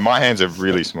yourself. No, my hands are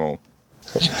really small.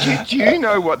 Do you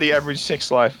know what the average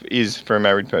sex life is for a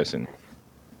married person?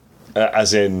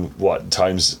 As in what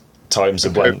times a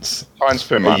month? Times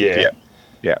per month. year.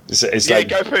 Yeah. It's Yeah, like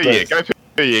go per year. Go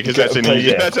per year because that's an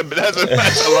easy. That's a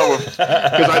low of. Because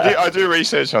I do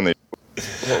research on this.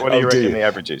 What do you reckon the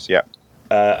average is? Yeah.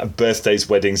 Birthdays,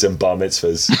 weddings, and bar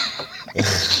mitzvahs.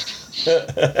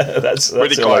 that's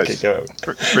pretty close.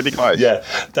 Pretty close. Yeah,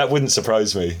 that wouldn't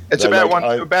surprise me. It's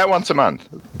about once a month.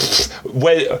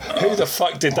 Who the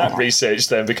fuck did that research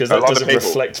then? Because that doesn't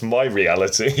reflect my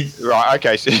reality. Right.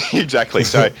 Okay. So exactly.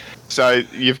 So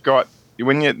you've got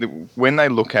when they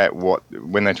look at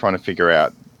when they're trying to figure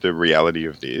out the reality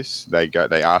of this, they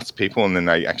ask people and then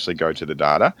they actually go to the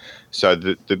data. So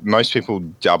the most people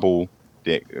double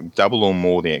or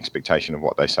more the expectation of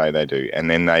what they say they do, and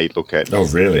then they look at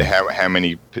how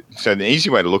many. So the easy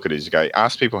way to look at it is to go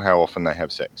ask people how often they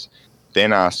have sex,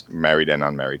 then ask married and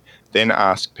unmarried, then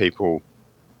ask people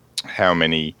how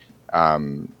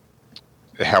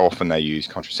often they use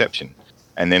contraception,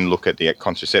 and then look at the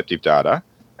contraceptive data,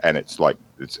 and it's like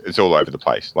it's all over the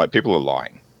place. Like people are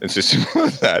lying. It's as simple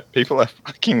as that. People are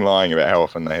fucking lying about how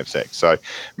often they have sex. So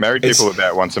married people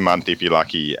about once a month if you're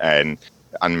lucky, and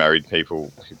unmarried people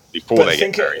before they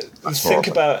get married. Think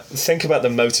about the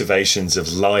motivations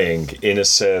of lying in a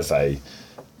survey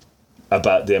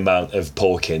about the amount of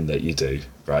porking that you do,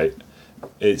 right?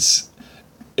 It's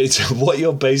what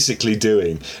you're basically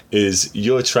doing is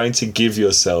you're trying to give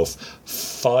yourself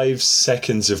 5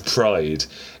 seconds of pride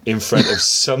in front of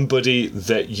somebody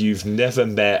that you've never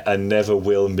met and never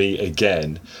will meet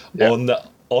again on the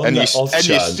off chance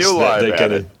that they're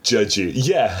going to judge you.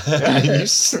 Yeah. You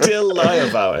still lie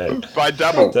about it. By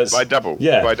double.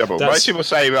 Yeah. By double. Most people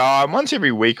say once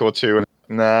every week or two.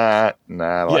 Nah.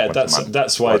 Like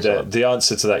that's why the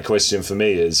answer to that question for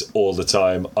me is all the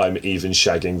time. I'm even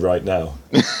shagging right now.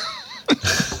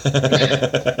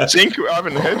 Zink, I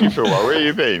haven't heard you for a while. Where have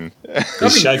you been? I've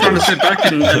been trying to sit back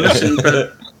and listen,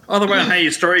 but either way on how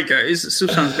your story goes, it still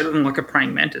sounds better than like a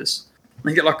praying mantis.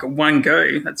 You get like a one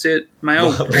go, that's it.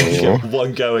 Male.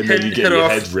 One go and then you get your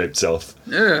head ripped off.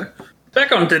 Yeah.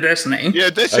 Back on to Destiny.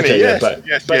 Yeah, Destiny, okay,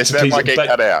 yes, that might get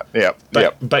cut out. Yeah.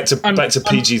 Back to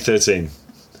PG-13.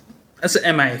 That's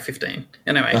an MA-15.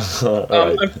 Anyway,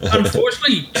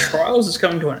 unfortunately, Trials is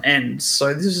coming to an end,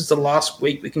 so this is the last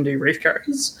week we can do Reef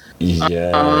carriers.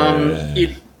 Yeah.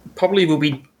 It probably will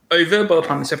be over by the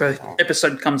time this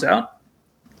episode comes out.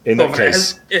 In that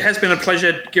case, it has been a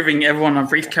pleasure giving everyone a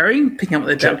Reef carry, picking up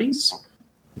their bounties.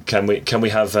 Can we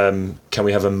have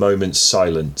a moment's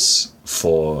silence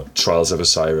for Trials of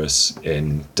Osiris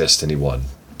in Destiny 1,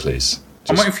 please?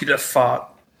 I'm waiting for you to fart.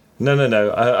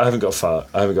 No. I haven't got a fart.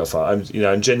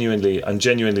 I'm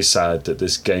genuinely sad that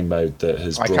this game mode that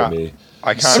has brought me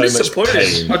so much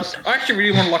pain. I actually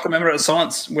really want to like a moment of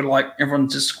silence where like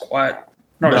everyone's just quiet.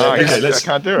 I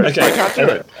can't do it. Okay. I can't do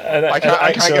it.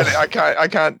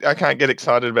 I can't get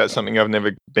excited about something I've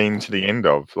never been to the end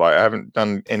of. Like I haven't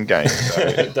done Endgame. So.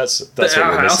 that's what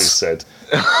the missus said.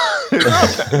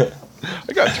 I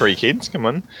got 3 kids. Come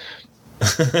on.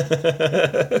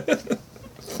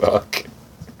 Fuck.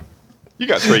 You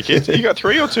got 3 kids. You got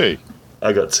 3 or 2?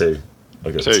 I got 2.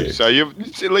 2. So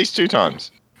it's at least 2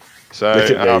 times. So look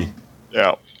at me.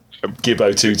 Yeah.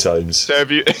 Gibbo 2 times. So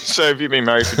have you been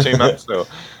married for 2 months or?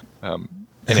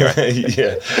 Anyway.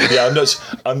 yeah.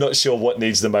 I'm not sure what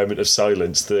needs the moment of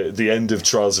silence. The end of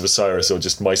Trials of Osiris or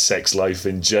just my sex life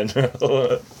in general.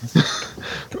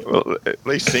 Well, at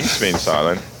least Sync's been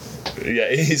silent.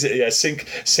 Yeah,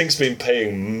 Sync's been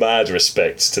paying mad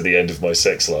respects to the end of my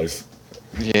sex life.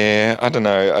 Yeah, I don't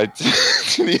know.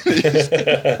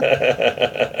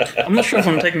 I'm not sure if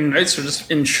I'm taking notes or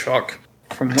just in shock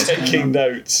from what's taking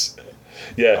notes.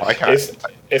 Yeah, I can't.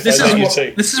 This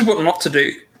is what not to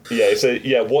do.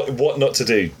 Yeah, what not to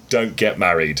do? Don't get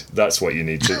married. That's what you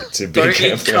need to be don't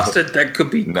careful. Eat custard. That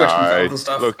could be questions of other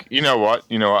stuff. Look, you know what?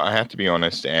 I have to be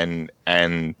honest, and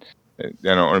I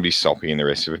don't want to be soppy in the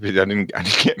rest of it. But I didn't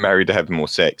get married to have more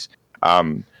sex.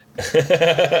 Nobody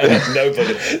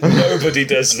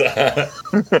does that.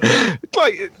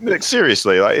 like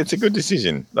seriously, like it's a good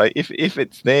decision. Like if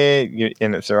it's there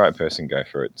and it's the right person, go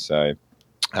for it. So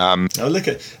Oh, look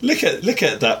at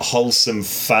that wholesome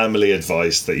family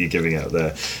advice that you're giving out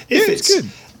there.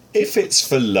 If it's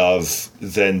for love,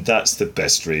 then that's the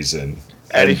best reason.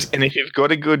 And if you've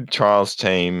got a good trials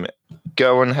team,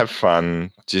 go and have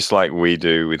fun, just like we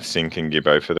do with Sync and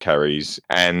Gibbo for the carries,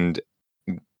 and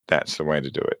that's the way to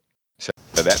do it. So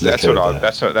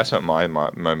that's what my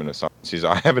moment of silence is.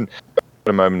 I haven't got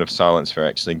a moment of silence for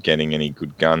actually getting any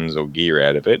good guns or gear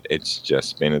out of it. It's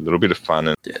just been a little bit of fun.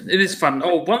 And yeah, it is fun.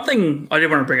 Oh, one thing I did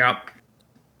want to bring up.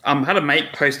 Had a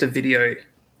mate post a video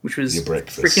which was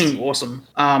freaking awesome.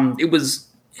 It was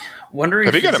wondering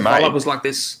if Zavala was like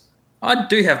this. I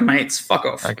do have mates. Fuck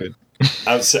off. I could.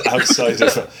 Outside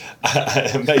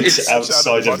of mates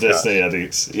outside of Destiny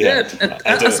Addicts. Yeah,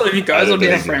 outside of you guys, I do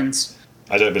have friends.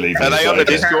 I don't believe you. Are they on the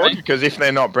Discord? Because if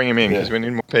they're not, bring them in because we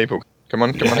need more people. Come on.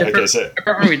 Okay, so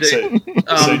apparently we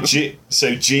do.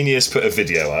 So Genius put a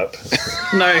video up.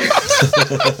 No.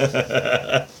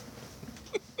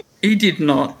 He did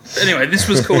not. Anyway, this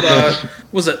was called,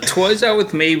 was it Toys Out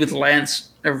With Me with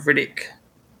Lance Riddick,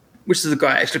 which is the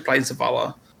guy who actually plays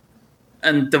Zavala.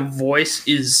 And the voice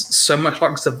is so much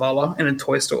like Zavala in a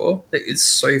toy store. It is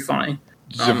so funny.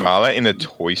 Zavala in a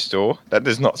toy store? That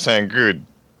does not sound good.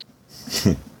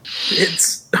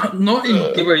 It's not in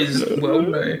Gibbo's world,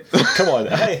 no. Come on,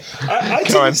 hey!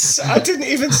 I didn't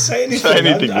even say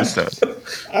anything.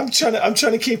 I'm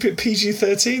trying to keep it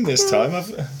PG-13 this time.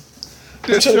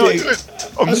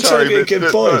 I'm sorry,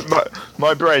 but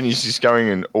my brain is just going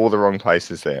in all the wrong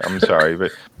places there. I'm sorry,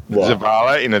 but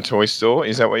Zavala in a toy store?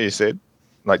 Is that what you said?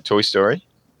 Like Toy Story?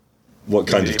 What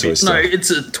kind of toy store? No, it's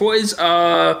a Toys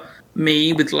R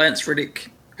Me with Lance Riddick,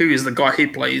 who is the guy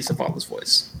who plays Zavala's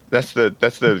voice. That's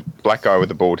the black guy with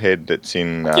the bald head that's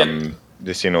in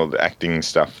this in all the acting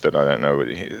stuff that I don't know.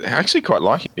 I actually quite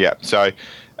like it. Yeah, so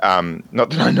not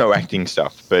that I know acting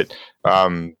stuff, but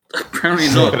apparently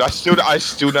not. But I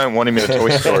still don't want him in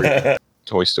a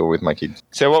toy store with my kids.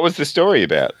 So what was the story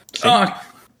about?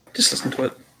 Just listen to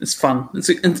it. It's fun. It's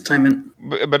entertainment.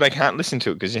 But I can't listen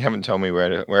to it because you haven't told me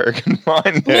where I can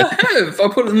find it. Well, I have. I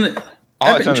put it in the.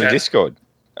 It's on the Discord.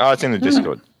 Oh, it's in the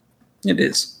Discord. It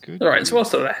is. Good. All right. So what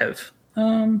else did I have?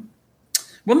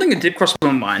 One thing that did cross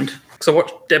my mind because I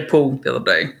watched Deadpool the other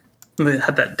day. And they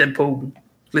had that Deadpool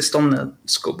list on the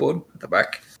scoreboard at the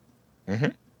back. Mm-hmm.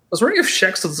 I was wondering if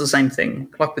Shax does the same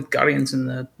thing, like with Guardians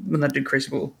when they do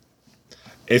Crucible.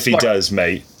 If he does,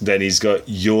 mate, then he's got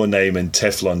your name and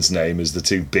Teflon's name as the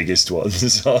two biggest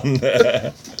ones on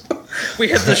there. We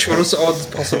had the shortest odds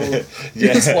possible.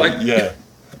 Yeah.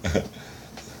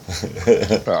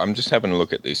 I'm just having a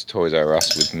look at this Toys R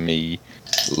Us with me,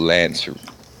 Lance.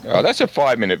 Oh, that's a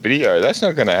 5-minute video. That's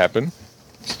not going to happen.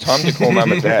 It's time to call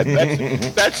Mum and Dad.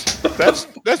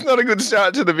 That's not a good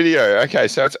start to the video. Okay,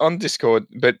 so it's on Discord,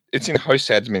 but it's in host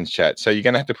admin's chat, so you're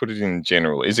going to have to put it in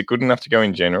general. Is it good enough to go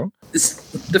in general? It's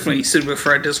definitely suitable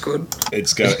for our Discord.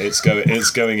 It's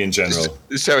going in general.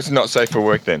 So it's not safe for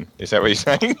work then? Is that what you're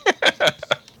saying?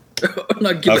 No,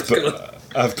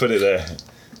 I've put it there.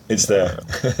 It's there.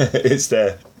 It's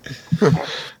there.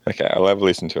 Okay, I'll have a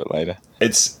listen to it later.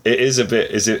 It is a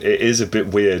bit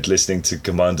weird listening to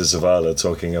Commander Zavala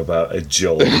talking about a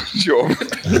job. Job.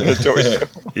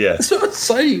 Yeah. That's what I'm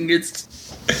saying.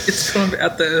 It's kind of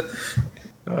out there.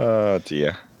 Oh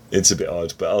dear. It's a bit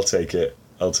odd, but I'll take it.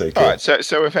 All right,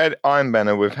 so we've had Iron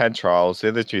Banner, we've had Trials.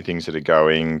 They're the two things that are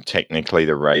going. Technically,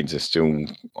 the raids are still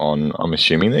on. I'm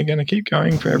assuming they're going to keep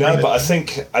going forever. No, but I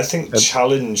think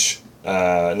Challenge.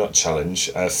 Not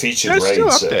challenge. Featured raids. Still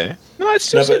up there. No, it's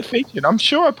still said featured. I'm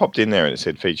sure I popped in there and it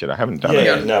said featured. I haven't done it.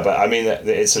 Yeah, no, but I mean,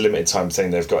 it's a limited time thing.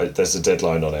 There's a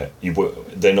deadline on it.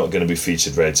 They're not going to be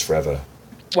featured raids forever.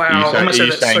 Wow, are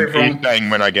you saying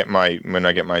when I get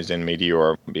my Zen Meteor,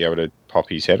 I'll be able to pop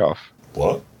his head off?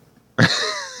 What? I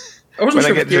wasn't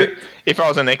sure if I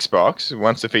was on Xbox,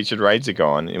 once the featured raids are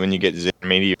gone, when you get Zen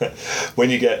Meteor,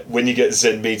 when you get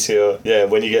Zen Meteor,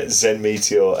 when you get Zen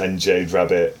Meteor and Jade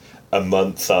Rabbit a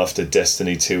month after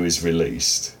Destiny 2 is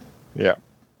released,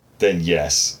 then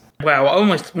yes. Wow,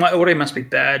 my audio must be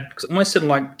bad because it almost sounded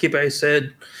like Gibbo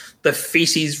said the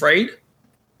feces raid.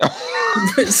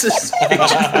 That'd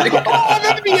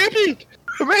be epic.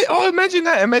 Oh, imagine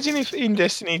that. Imagine if in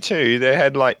Destiny 2 they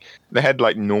had like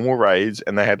normal raids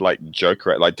and they had like joke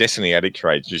raids, like Destiny Addicts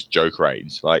raids, just joke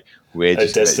raids, like where a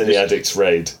Destiny Addicts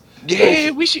raid. Yeah,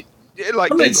 we should. Yeah,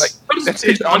 that's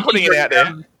it. I'm putting it out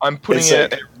there. I'm putting it out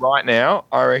there right now.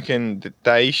 I reckon that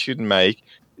they should make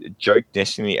joke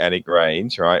Destiny Addict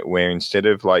raids, right? Where instead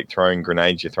of like throwing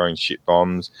grenades, you're throwing shit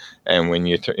bombs, and when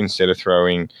you instead of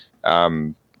throwing, I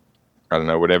don't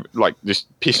know, whatever, like just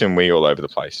piss and wee all over the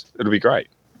place. It'll be great.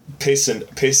 Piss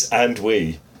and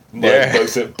wee. Yeah.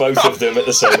 Both of them at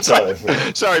the same time.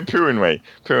 Sorry, poo and wee,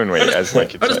 as they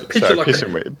could I say. just picture So like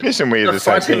piss and wee are a the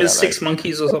same fight thing. team of aren't 6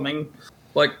 monkeys or something.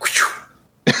 Like,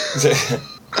 they?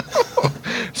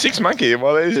 6 monkey.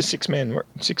 Well, it is a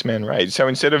six-man raid. So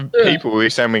instead of people, we're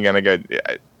saying we're going to go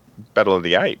Battle of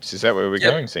the Apes. Is that where we're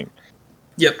going, Sink?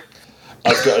 yep.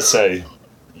 I've got to say,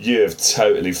 you have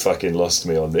totally fucking lost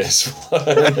me on this one.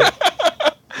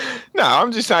 No,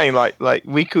 I'm just saying, like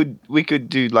we could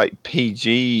do like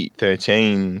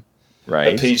PG-13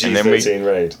 raids. A PG-13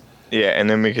 raid. Yeah, and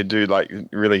then we could do like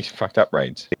really fucked up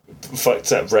raids.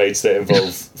 Fucked up raids that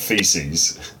involve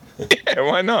feces. Yeah,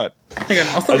 why not? Hang on,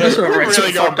 I thought this was We're right.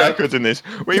 really going backwards in this.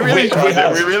 We really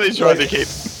tried to keep.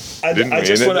 I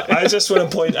just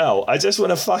want to point out. I just want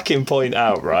to fucking point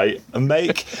out, right?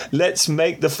 Let's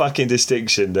make the fucking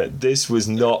distinction that this was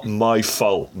not my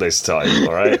fault this time.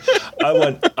 All right. I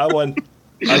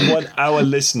want our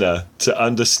listener to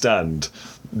understand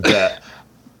that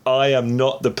I am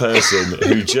not the person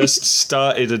who just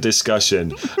started a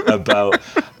discussion about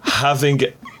having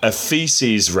a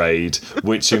feces raid,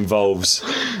 which involves,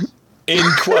 in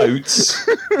quotes,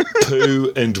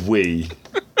 poo and wee.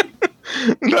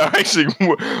 No, actually,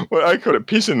 well, I call it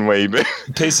piss and wee, but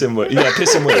Piss and wee. Yeah,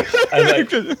 piss and wee.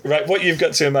 And right, what you've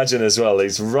got to imagine as well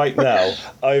is right now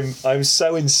I'm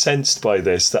so incensed by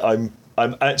this that I'm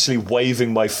actually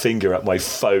waving my finger at my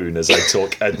phone as I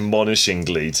talk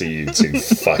admonishingly to you two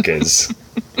fuckers.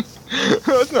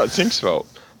 Well, it's not Sink's fault.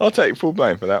 I'll take full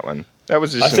blame for that one. That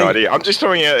was just an idea. I'm just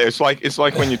throwing it out. It's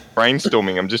like when you're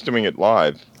brainstorming. I'm just doing it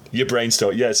live. Your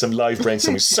brainstorm, yeah, some live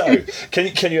brainstorming. So,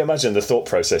 can you imagine the thought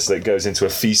process that goes into a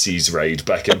feces raid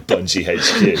back at Bungie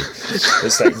HQ?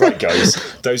 It's like, right, guys,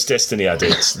 those Destiny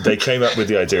addicts, they came up with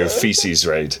the idea of feces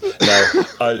raid. Now,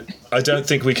 I don't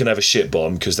think we can have a shit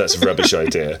bomb because that's a rubbish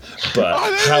idea. But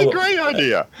that's a great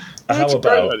idea.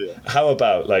 How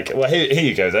about like, well, here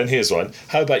you go then. Here's one.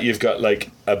 How about you've got like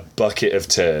a bucket of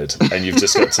turd and you've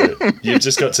just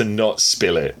got to not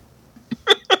spill it.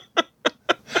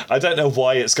 I don't know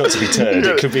why it's got to be turd.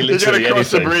 It could be literally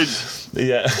anything. The bridge.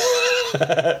 Yeah.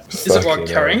 Is it while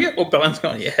carrying it or balancing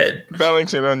it on your head?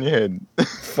 Balancing it on your head.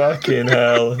 Fucking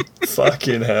hell.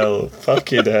 Fucking hell.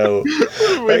 Fucking hell.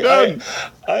 We're done.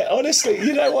 I honestly,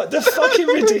 you know what? The fucking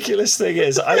ridiculous thing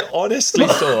is, I honestly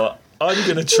thought I'm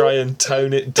going to try and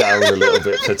tone it down a little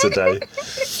bit for today.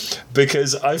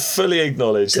 Because I fully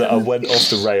acknowledge that I went off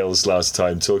the rails last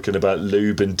time talking about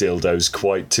lube and dildos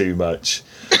quite too much.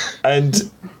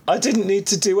 And I didn't need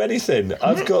to do anything.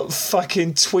 I've got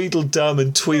fucking Tweedledum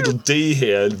and Tweedledee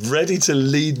here, ready to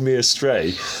lead me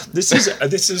astray. This is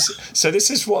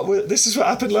what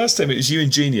happened last time. It was you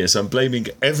and Genius. I'm blaming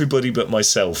everybody but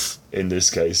myself in this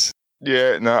case.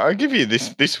 Yeah, no, I'll give you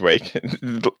this week.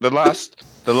 The last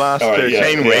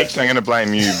 13 weeks, I'm going to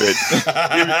blame you, but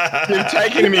you've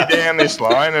taken me down this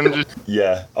line and just...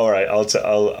 Yeah, all right,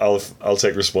 I'll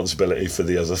take responsibility for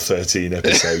the other 13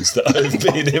 episodes that I've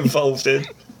been involved in.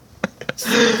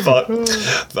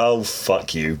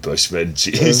 Fuck you, Bushman,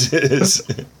 Jesus.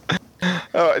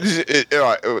 All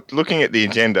right, looking at the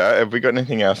agenda, have we got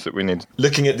anything else that we need?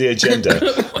 Looking at the agenda.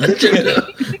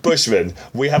 Bushman,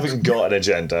 we haven't got an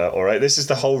agenda, all right? This is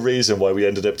the whole reason why we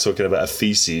ended up talking about a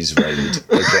feces raid,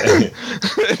 okay?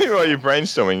 While you're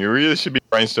brainstorming, you really should be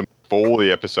brainstorming for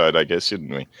the episode, I guess,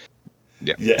 shouldn't we?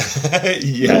 Yeah.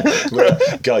 Yeah. Well,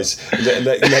 guys,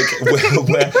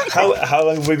 how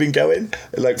long have we been going?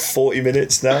 Like 40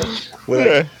 minutes now? Do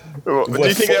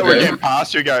you think that we're getting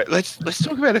past you? Go, let's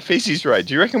talk about a feces raid.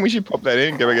 Do you reckon we should pop that in?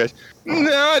 And Gabby goes, no,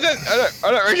 I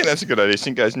don't reckon that's a good idea.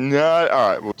 Sink goes, no. All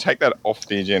right, we'll take that off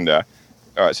the agenda.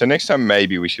 All right, so next time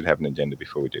maybe we should have an agenda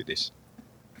before we do this.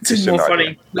 It's more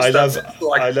funny. I love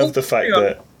the fact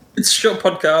that it's a short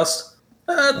podcast.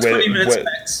 20 minutes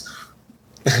max.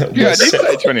 Yeah, I did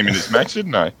say 20 minutes max,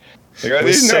 didn't I?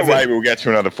 There's no way we'll get to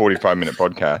another 45-minute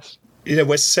podcast. You know,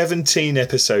 we're 17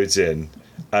 episodes in,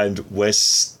 and we're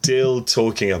still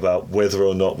talking about whether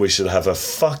or not we should have a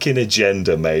fucking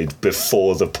agenda made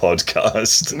before the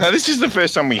podcast. No, this is the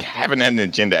first time we haven't had an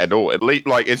agenda at all. At least,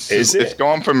 like, it's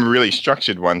gone from a really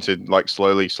structured one to like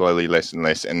slowly, less and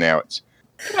less, and now it's.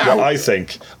 Well, I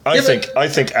think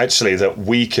actually that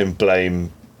we can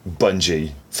blame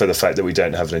Bungie for the fact that we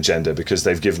don't have an agenda because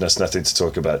they've given us nothing to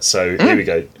talk about. So here we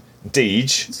go.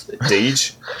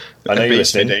 Deej, I know you're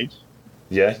listening. Deej.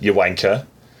 Yeah, you wanker.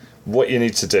 What you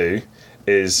need to do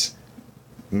is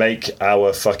make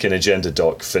our fucking agenda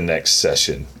doc for next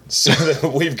session so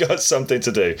that we've got something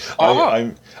to do.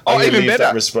 I'm going to leave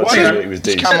that responsibility with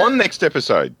Deej. Come on next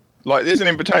episode. Like, there's an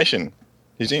invitation.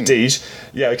 He's in. Deej.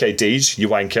 Yeah, okay, Deej, you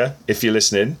wanker. If you're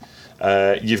listening,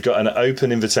 you've got an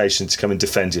open invitation to come and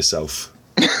defend yourself.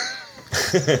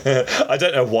 I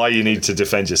don't know why you need to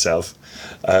defend yourself.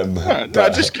 No,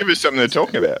 just give us something to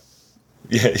talk about.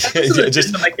 Yeah,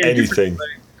 just anything.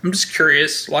 I'm just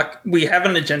curious. Like, we have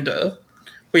an agenda.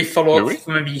 We follow up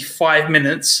for maybe 5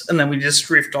 minutes, and then we just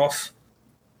drift off.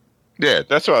 Yeah,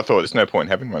 that's what I thought. There's no point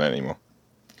having one anymore.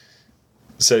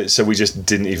 So we just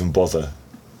didn't even bother.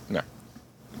 No.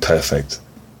 Perfect.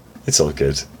 It's all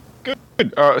good. Good.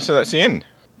 So that's the end.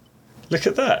 Look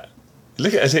at that.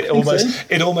 Look at it.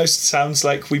 It almost sounds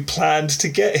like we planned to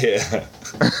get here.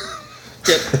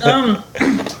 Yeah.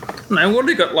 No, what have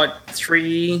we got? Like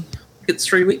 3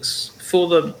 weeks for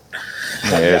the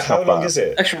How long is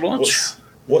it? actual launch.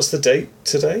 What's the date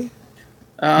today?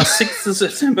 6th of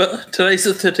September. Today's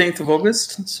the 13th of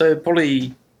August, so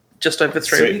probably just over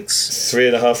 3 weeks.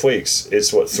 3.5 weeks. It's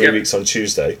 3 weeks on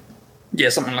Tuesday. Yeah,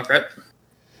 something like that.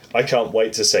 I can't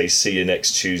wait to say see you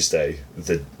next Tuesday,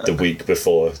 the week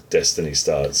before Destiny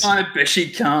starts. I bet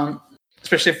you can't,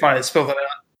 especially if I spell that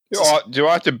out. Do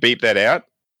I have to beep that out?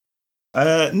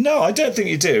 No, I don't think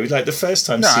you do. Like the first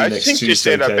time see you next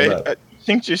Tuesday came up. I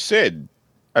think you said.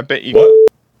 I bet you. What?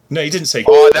 No, he didn't say.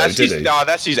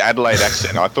 That's his Adelaide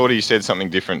accent. I thought he said something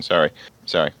different. Sorry.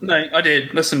 No, I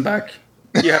did. Listen back.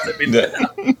 You have to beep that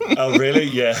out. Oh, really?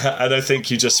 Yeah. And I think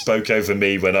you just spoke over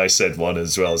me when I said one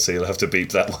as well, so you'll have to beep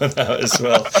that one out as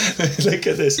well. Look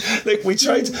at this. Look, we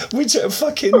tried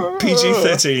fucking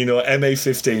PG-13 or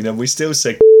MA-15, and we still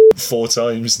say 4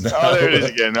 times now. Oh, there it is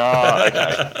again. Oh,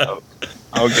 okay.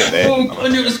 I'll get there. Oh, I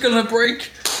knew it was going to break.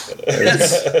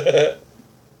 Yes.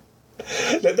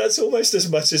 Look, that's almost as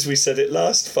much as we said it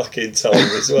last fucking time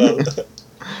as well.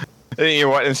 You know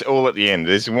what? It's all at the end.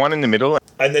 There's one in the middle.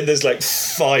 And then there's like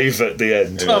 5 at the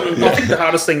end. I think the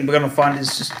hardest thing we're going to find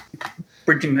is just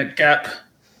bridging that gap.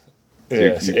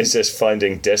 Yeah, it's just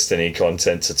finding Destiny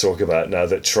content to talk about now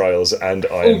that Trials and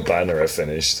Iron Banner are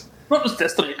finished. Not just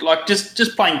Destiny, like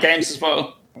just playing games as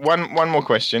well. One more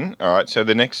question. All right, so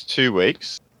the next 2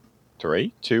 weeks,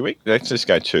 2 weeks. Let's just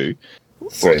go 2 or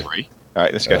 3. All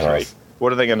right, let's go 3.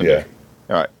 What are they going to do?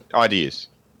 All right, ideas.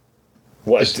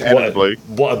 What are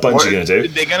Bungie going to do?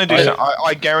 They're going to do.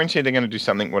 I guarantee they're going to do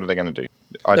something. What are they going to do?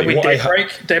 There'll be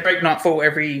Daybreak Nightfall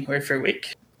every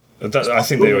week. I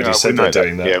think they already said they're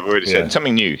doing that. Yeah, we already said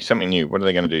something new. What are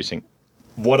they going to do? Think.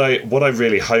 What I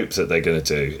really hope that they're going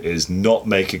to do is not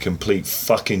make a complete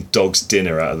fucking dog's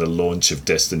dinner out of the launch of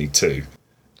Destiny 2.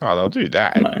 Oh, they'll do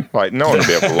that. No. Like, no one will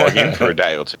be able to log in for a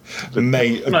day or two.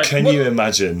 Mate, can you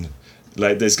imagine?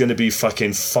 Like, there's going to be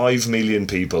fucking 5 million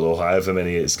people, or however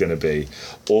many it's going to be,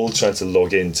 all trying to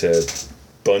log into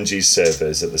Bungie's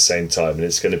servers at the same time, and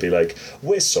it's going to be like,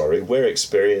 we're sorry, we're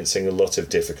experiencing a lot of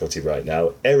difficulty right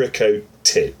now. Erico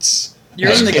tits.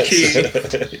 You're in the queue.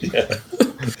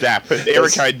 DAP,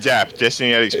 Erico DAP,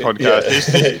 Destiny Addicts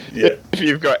podcast. If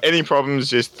you've got any problems,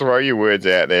 just throw your words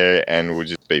out there, and we'll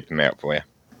just beep them out for you.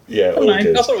 Yeah, I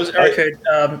thought it was Erico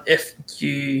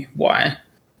FUY.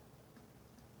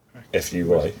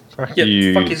 FUY. Fuck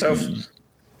you. Fuck yourself.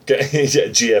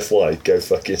 GFY, go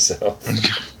fuck yourself.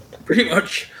 Pretty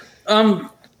much. I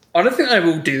don't think they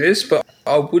will do this, but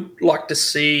I would like to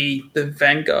see the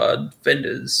Vanguard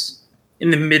vendors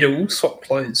in the middle swap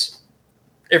clothes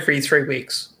every 3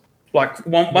 weeks. Like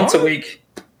once a week.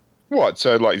 What?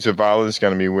 So like Zavala's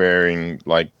going to be wearing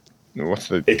like what's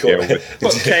the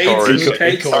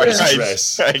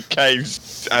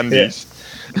Cade's undies.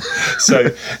 So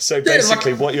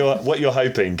basically what you're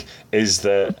hoping is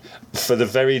that for the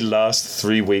very last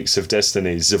 3 weeks of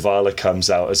Destiny, Zavala comes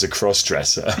out as a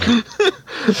cross-dresser.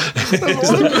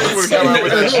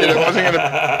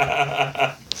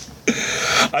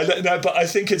 But I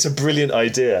think it's a brilliant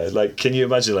idea. Like, can you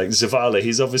imagine, like, Zavala,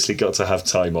 he's obviously got to have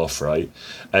time off, right?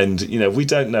 And, you know, we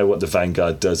don't know what the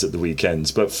Vanguard does at the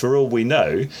weekends, but for all we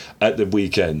know, at the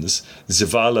weekends,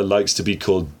 Zavala likes to be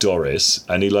called Doris,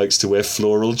 and he likes to wear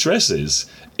floral dresses.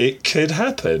 It could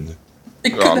happen.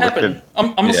 It could happen.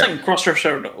 I'm not saying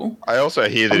cross-dresser at all. I also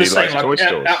hear that he likes toy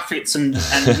stores. Outfits and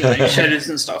shaders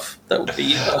and stuff. That would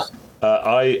be...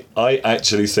 I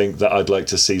actually think that I'd like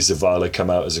to see Zavala come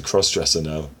out as a cross-dresser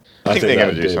now. I think they're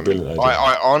going to do something.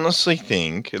 I honestly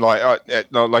think,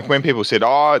 like when people said,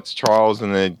 "Oh, it's Trials,"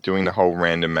 and they're doing the whole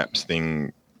random maps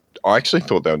thing, I actually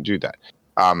thought they would do that.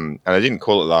 And I didn't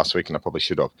call it last week, and I probably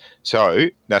should have. So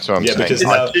that's what I'm saying. Because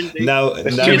now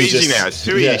it's too easy now. It's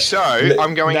too easy. So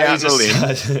I'm going out on a limb.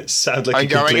 I'm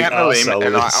going out on a limb,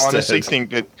 and I honestly think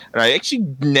that. And I actually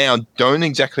now don't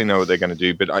exactly know what they're going to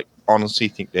do, but I honestly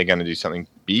think they're going to do something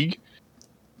big.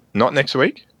 Not next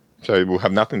week, so we'll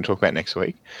have nothing to talk about next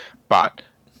week. But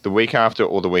the week after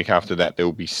or the week after that, there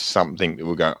will be something that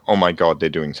will go, "Oh my god, they're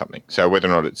doing something." So whether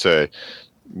or not it's a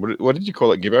what did you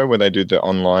call it, Gibbo? Where they do the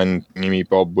online Mimi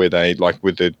Bob, where they like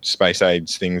with the space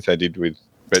age things they did with,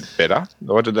 but better.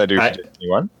 What did they do for Destiny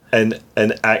 1?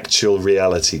 An actual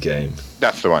reality game.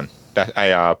 That's the one. That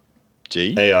ARG.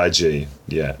 ARG.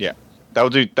 Yeah. Yeah. They'll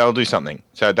do something.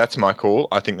 So that's my call.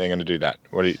 I think they're going to do that.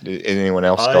 Anyone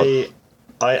else got?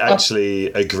 I actually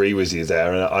agree with you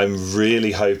there, and I'm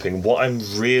really hoping. What I'm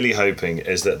really hoping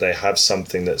is that they have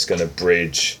something that's going to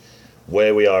bridge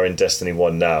where we are in Destiny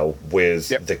 1 now with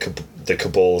the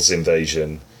Cabal's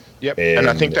invasion. Yep. And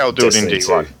I think they'll do Destiny it in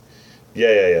D1. 2.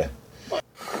 Yeah.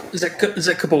 Is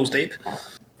that Cabal's Deep?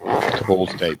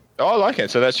 Cabal's Deep. Oh, I like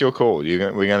it. So that's your call. We're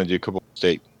going to do Cabal's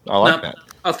Deep. I like that.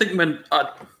 I think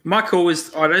my call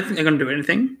is I don't think they're going to do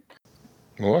anything.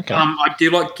 Well, okay. I do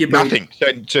like Gibbo. Nothing.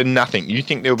 So nothing. You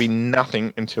think there'll be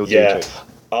nothing until D2? Yeah,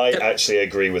 I actually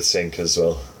agree with Sync as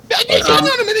well. Hold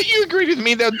on a minute. You agreed with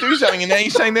me they'll do something, and now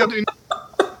you're saying they'll do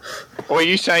nothing. Or are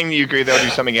you saying you agree they'll do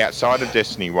something outside of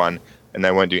Destiny 1 and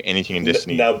they won't do anything in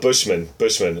Destiny? Now, Bushman,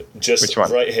 just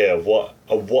right here, what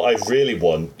I really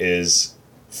want is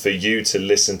for you to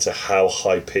listen to how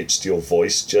high-pitched your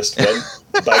voice just went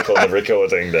back on the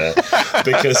recording there.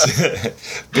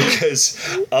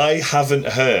 Because I haven't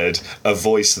heard a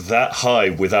voice that high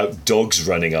without dogs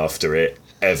running after it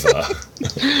ever.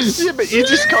 Yeah, but you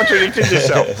just contradicted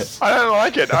yourself. I don't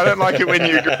like it. I don't like it when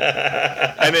you agree.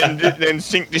 And then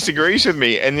Sync disagrees with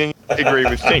me, and then you agree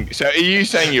with Sync. So are you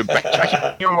saying you're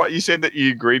backtracking on what you said that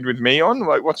you agreed with me on?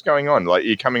 Like, what's going on? Like, are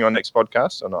you coming on next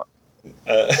podcast or not?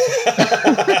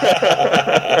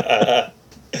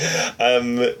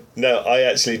 No, I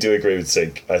actually do agree with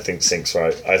Sync. I think Sync's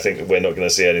right. I think we're not going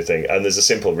to see anything, and there's a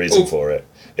simple reason for it.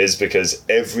 Is because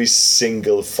every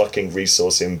single fucking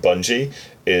resource in Bungie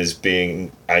is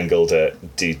being angled at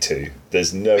D2.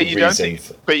 There's no reason.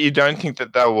 But you don't think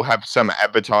that they will have some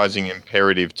advertising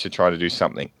imperative to try to do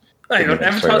something? Hang on,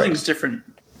 advertising is different.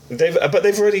 They've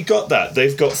already got that.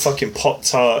 They've got fucking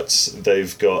Pop-Tarts.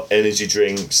 They've got energy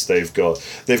drinks. They've got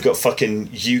fucking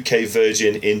UK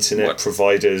Virgin internet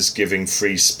providers giving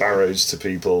free sparrows to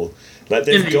people. Like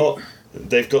they've got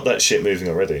that shit moving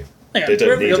already. They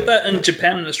don't need it. That in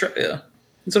Japan and Australia.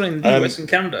 It's only in the US and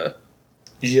Canada.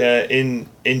 Yeah, in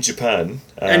Japan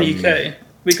and UK.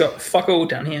 We got fuck all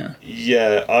down here.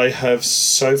 Yeah, I have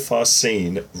so far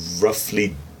seen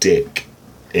roughly dick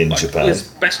in Japan.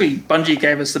 Basically, Bungie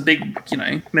gave us the big,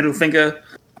 middle finger.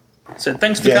 Said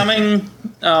thanks for coming.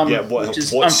 Watch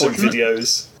some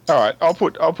videos. All right, I'll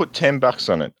put $10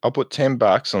 on it. I'll put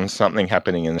 $10 on something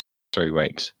happening in 3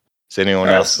 weeks. Is anyone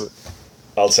else?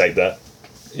 I'll take that.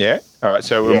 Yeah. All right.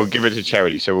 So we'll give it to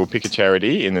charity. So we'll pick a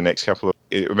charity in the next couple of.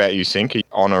 About you, Sync,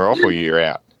 on or off, or you're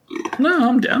out? No,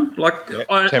 I'm down.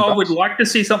 I would like to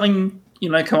see something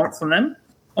come up from them.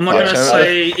 I'm not going to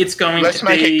say it's going to be. Let's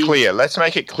make it clear. Let's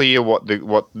make it clear what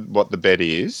the bet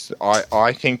is.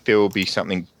 I think there will be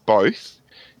something both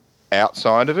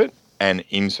outside of it and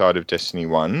inside of Destiny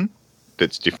 1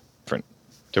 that's different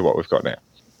to what we've got now.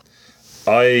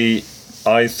 I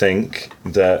think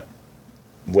that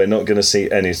we're not going to see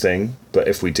anything, but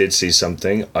if we did see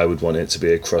something, I would want it to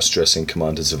be a cross-dressing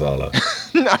Commander Zavala.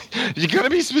 No, you got to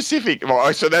be specific.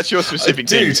 Well, so that's your specific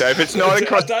thing. So if it's not a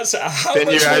cross, how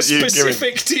much more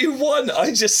specific do you want?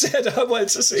 I just said I wanted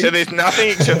to see. So there's nothing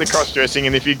except the cross-dressing,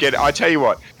 and if you get, I tell you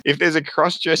what, if there's a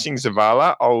cross-dressing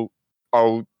Zavala,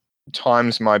 I'll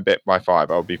times my bet by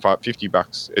 5. I'll be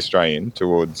 $50 Australian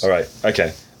towards. All right.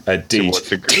 Okay.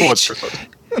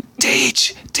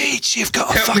 Deej, you've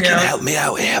got to help me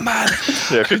out here, man.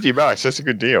 Yeah, $50. That's a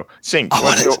good deal. Sync.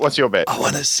 What's your bet? I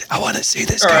want to see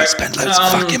this guy spend loads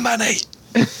of fucking money.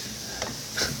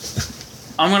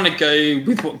 I'm going to go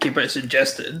with what Gibbo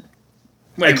suggested.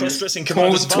 Cross-dressing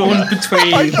Commander's torn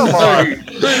between.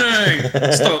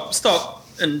 No. Stop,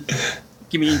 and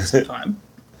give me some time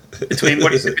between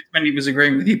what he said when he was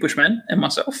agreeing with you, Bushman, and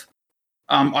myself.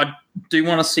 I do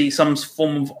want to see some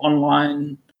form of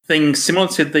online thing similar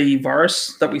to the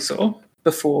virus that we saw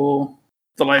before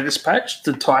the latest patch,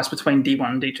 the ties between D1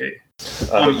 and D2.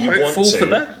 I'm hopeful for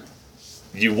that.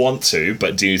 You want to,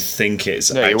 but do you think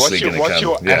it's actually going to come? What's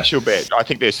your actual bet? I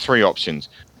think there's 3 options.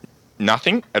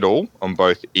 Nothing at all on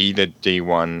both either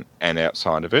D1 and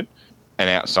outside of it. An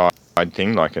outside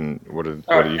thing, like what do you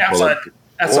call it?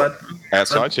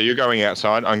 Outside. So you're going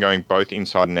outside. I'm going both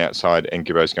inside and outside, and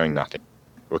Gibbo's going nothing.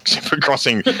 Except for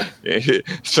crossing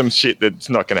some shit that's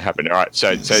not going to happen. All right,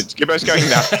 so Gibbo's going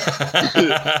nuts.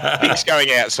 Nick's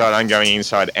going outside. I'm going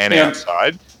inside and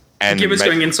outside. And Gibbo's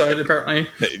going inside, apparently.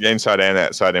 Inside and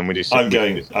outside, and we just. I'm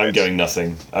going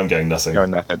nothing.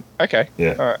 Going nothing. Okay.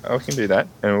 Yeah. All right, we can do that,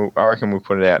 and I reckon we'll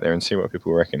put it out there and see what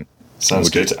people reckon. Sounds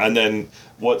good. And then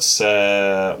what's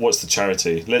the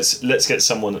charity? Let's get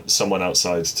someone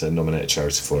outside to nominate a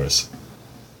charity for us.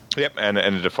 Yep, and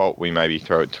a default, we maybe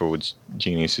throw it towards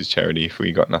Genius's charity if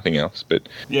we got nothing else. But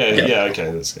yeah,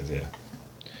 okay, that's good. Yeah,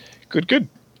 good.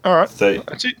 All right,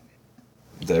 that's it.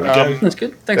 There we go. That's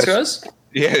good. Thanks, guys.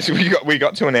 Yes, we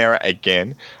got to an hour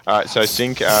again. So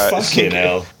Sync. Fucking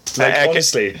hell.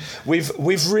 Honestly,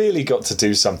 we've really got to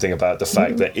do something about the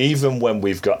fact that even when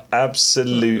we've got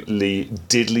absolutely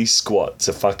diddly squat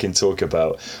to fucking talk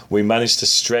about, we managed to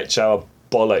stretch our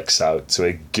bollocks out to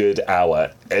a good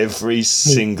hour every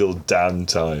single damn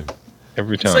time.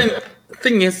 Every time. So, the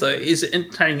thing is, though, is it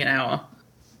entertaining an hour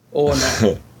or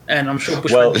not? And I'm sure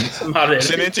Bushman did some hard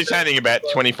it's entertaining about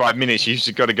 25 minutes. You've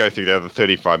just got to go through the other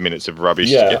 35 minutes of rubbish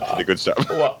to get to the good stuff.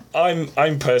 Well,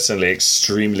 I'm personally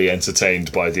extremely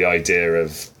entertained by the idea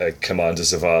of Commander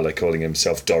Zavala calling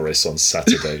himself Doris on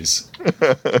Saturdays.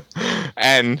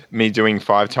 And me doing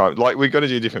 5 times. Like, we've got to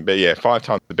do different bet. Yeah, 5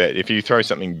 times the bet. If you throw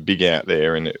something big out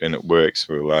there and it works,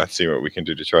 we'll see what we can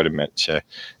do to try to match a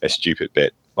stupid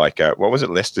bet. Like, what was it?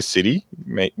 Leicester City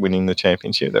winning the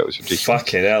championship. That was ridiculous.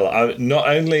 Fucking hell! Not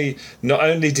only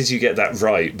did you get that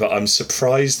right, but I'm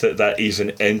surprised that even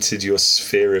entered your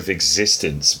sphere of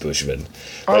existence, Bushman.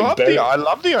 I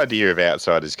love the idea of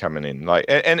outsiders coming in. Like,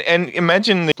 and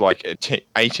imagine like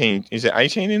 18. Is it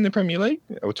 18 in the Premier League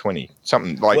or 20?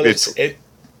 Something like this.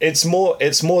 It's more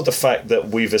the fact that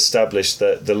we've established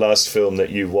that the last film that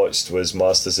you watched was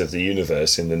Masters of the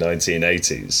Universe in the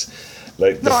 1980s.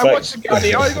 Like I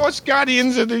watched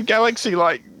Guardians of the Galaxy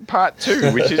like Part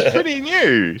 2, which is pretty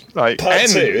new. Like Part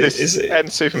 2 is it?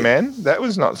 And Superman. That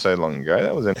was not so long ago.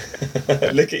 That was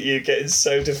Look at you getting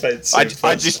so defensive.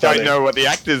 I just don't know what the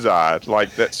actors are.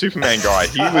 Like that Superman guy,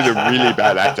 he was a really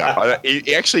bad actor.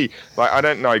 He actually, like, I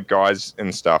don't know guys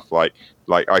and stuff. Like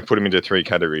I put him into 3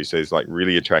 categories. There's like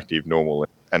really attractive, normal,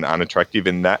 and unattractive.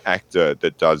 And that actor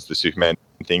that does the Superman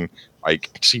thing, I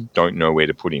actually don't know where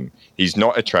to put him. He's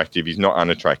not attractive. He's not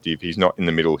unattractive. He's not in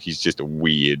the middle. He's just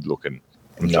weird looking.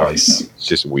 Nice. It's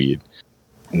just weird.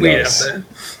 Weird out there.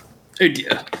 Oh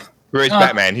dear. Whereas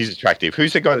Batman, he's attractive.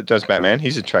 Who's the guy that does Batman?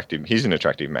 He's attractive. He's an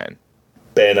attractive man.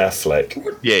 Ben Affleck.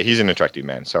 Yeah, he's an attractive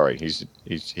man. Sorry, he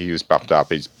was buffed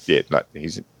up. He's got a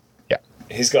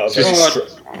very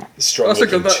strong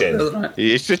looking chin.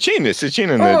 It's the chin. It's the chin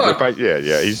and the face.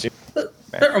 Yeah. He's.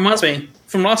 That reminds me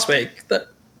from last week that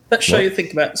show you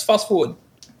think about is Fast Forward.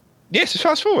 Yes, it's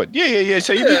Fast Forward. Yeah.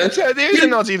 So there's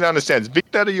an Aussie that understands.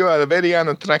 Victor, you are a very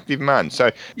unattractive man.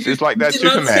 So it's like that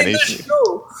Superman.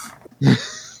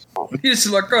 He's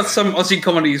like got some Aussie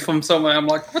comedies from somewhere. I'm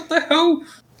like, what the hell?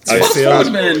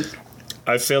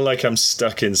 I feel like I'm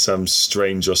stuck in some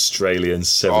strange Australian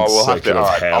seventh circle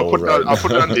of hell. I'll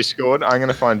put it on Discord. I'm going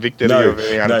to find Victor, you're a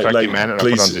very unattractive man, and I'll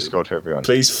put it on Discord for everyone.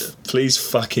 Please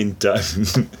fucking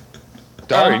don't. You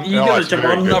got to jump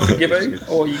on after Gibbo,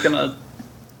 or you going to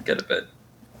get a bit?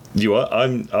 You are?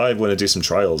 I want to do some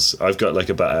trials. I've got like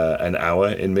about an hour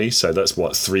in me, so that's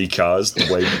 3 cars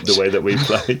the way that we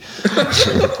play.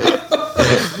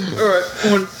 All right.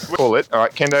 Call it. All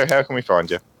right, Kendo, how can we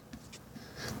find you?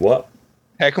 What?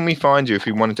 How can we find you if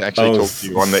we wanted to actually talk to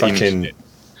you on the internet?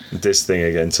 This thing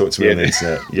again. Talk to me on the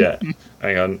internet. Yeah.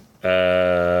 Hang on.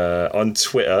 On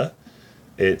Twitter,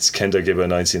 it's Kendo Gibbo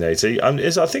 1980.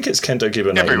 I think it's Kendo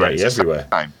Gibbo 1980 everywhere.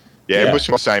 Yeah, it's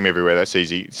the same everywhere. That's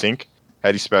easy. Sync.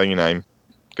 How do you spell your name?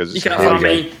 Because you can't find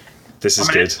me. This is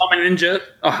good. I'm a ninja.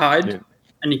 I hide,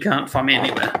 and you can't find me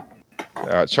anywhere.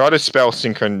 Try to spell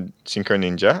Synchro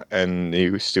Ninja, and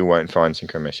you still won't find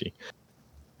Synchro Meshi.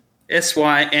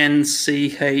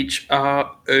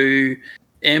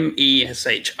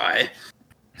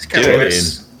 SYNCHROMESHI.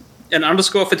 It's an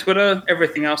underscore for Twitter.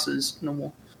 Everything else is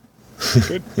normal.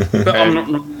 Good. But I'm not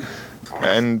normal.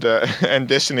 And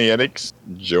Destiny Addicts,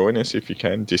 join us if you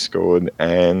can. Discord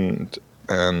and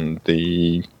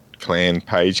the clan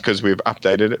page, because we've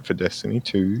updated it for Destiny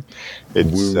 2.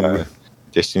 It's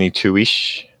Destiny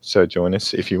 2-ish. So join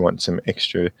us if you want some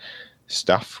extra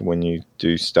stuff when you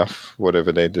do stuff,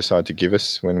 whatever they decide to give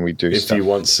us when we do stuff. If you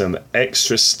want some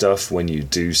extra stuff when you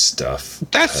do stuff.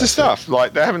 That's the stuff.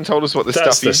 Like, they haven't told us what the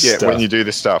stuff is yet when you do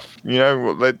the stuff. You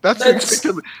know,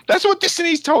 that's what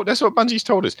Destiny's told. That's what Bungie's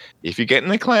told us. If you get in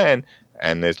the clan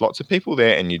and there's lots of people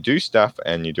there and you do stuff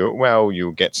and you do it well,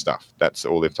 you'll get stuff. That's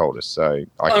all they've told us. So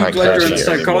I'm glad you're in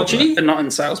psychology and not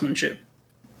in salesmanship.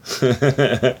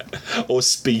 Or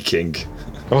speaking.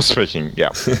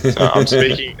 Yeah. So I'm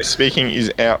speaking. Speaking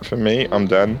is out for me. I'm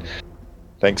done.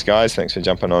 Thanks, guys. Thanks for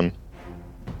jumping on.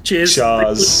 Cheers.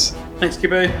 Cheers. Thanks,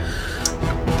 Gibbo.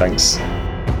 Thanks.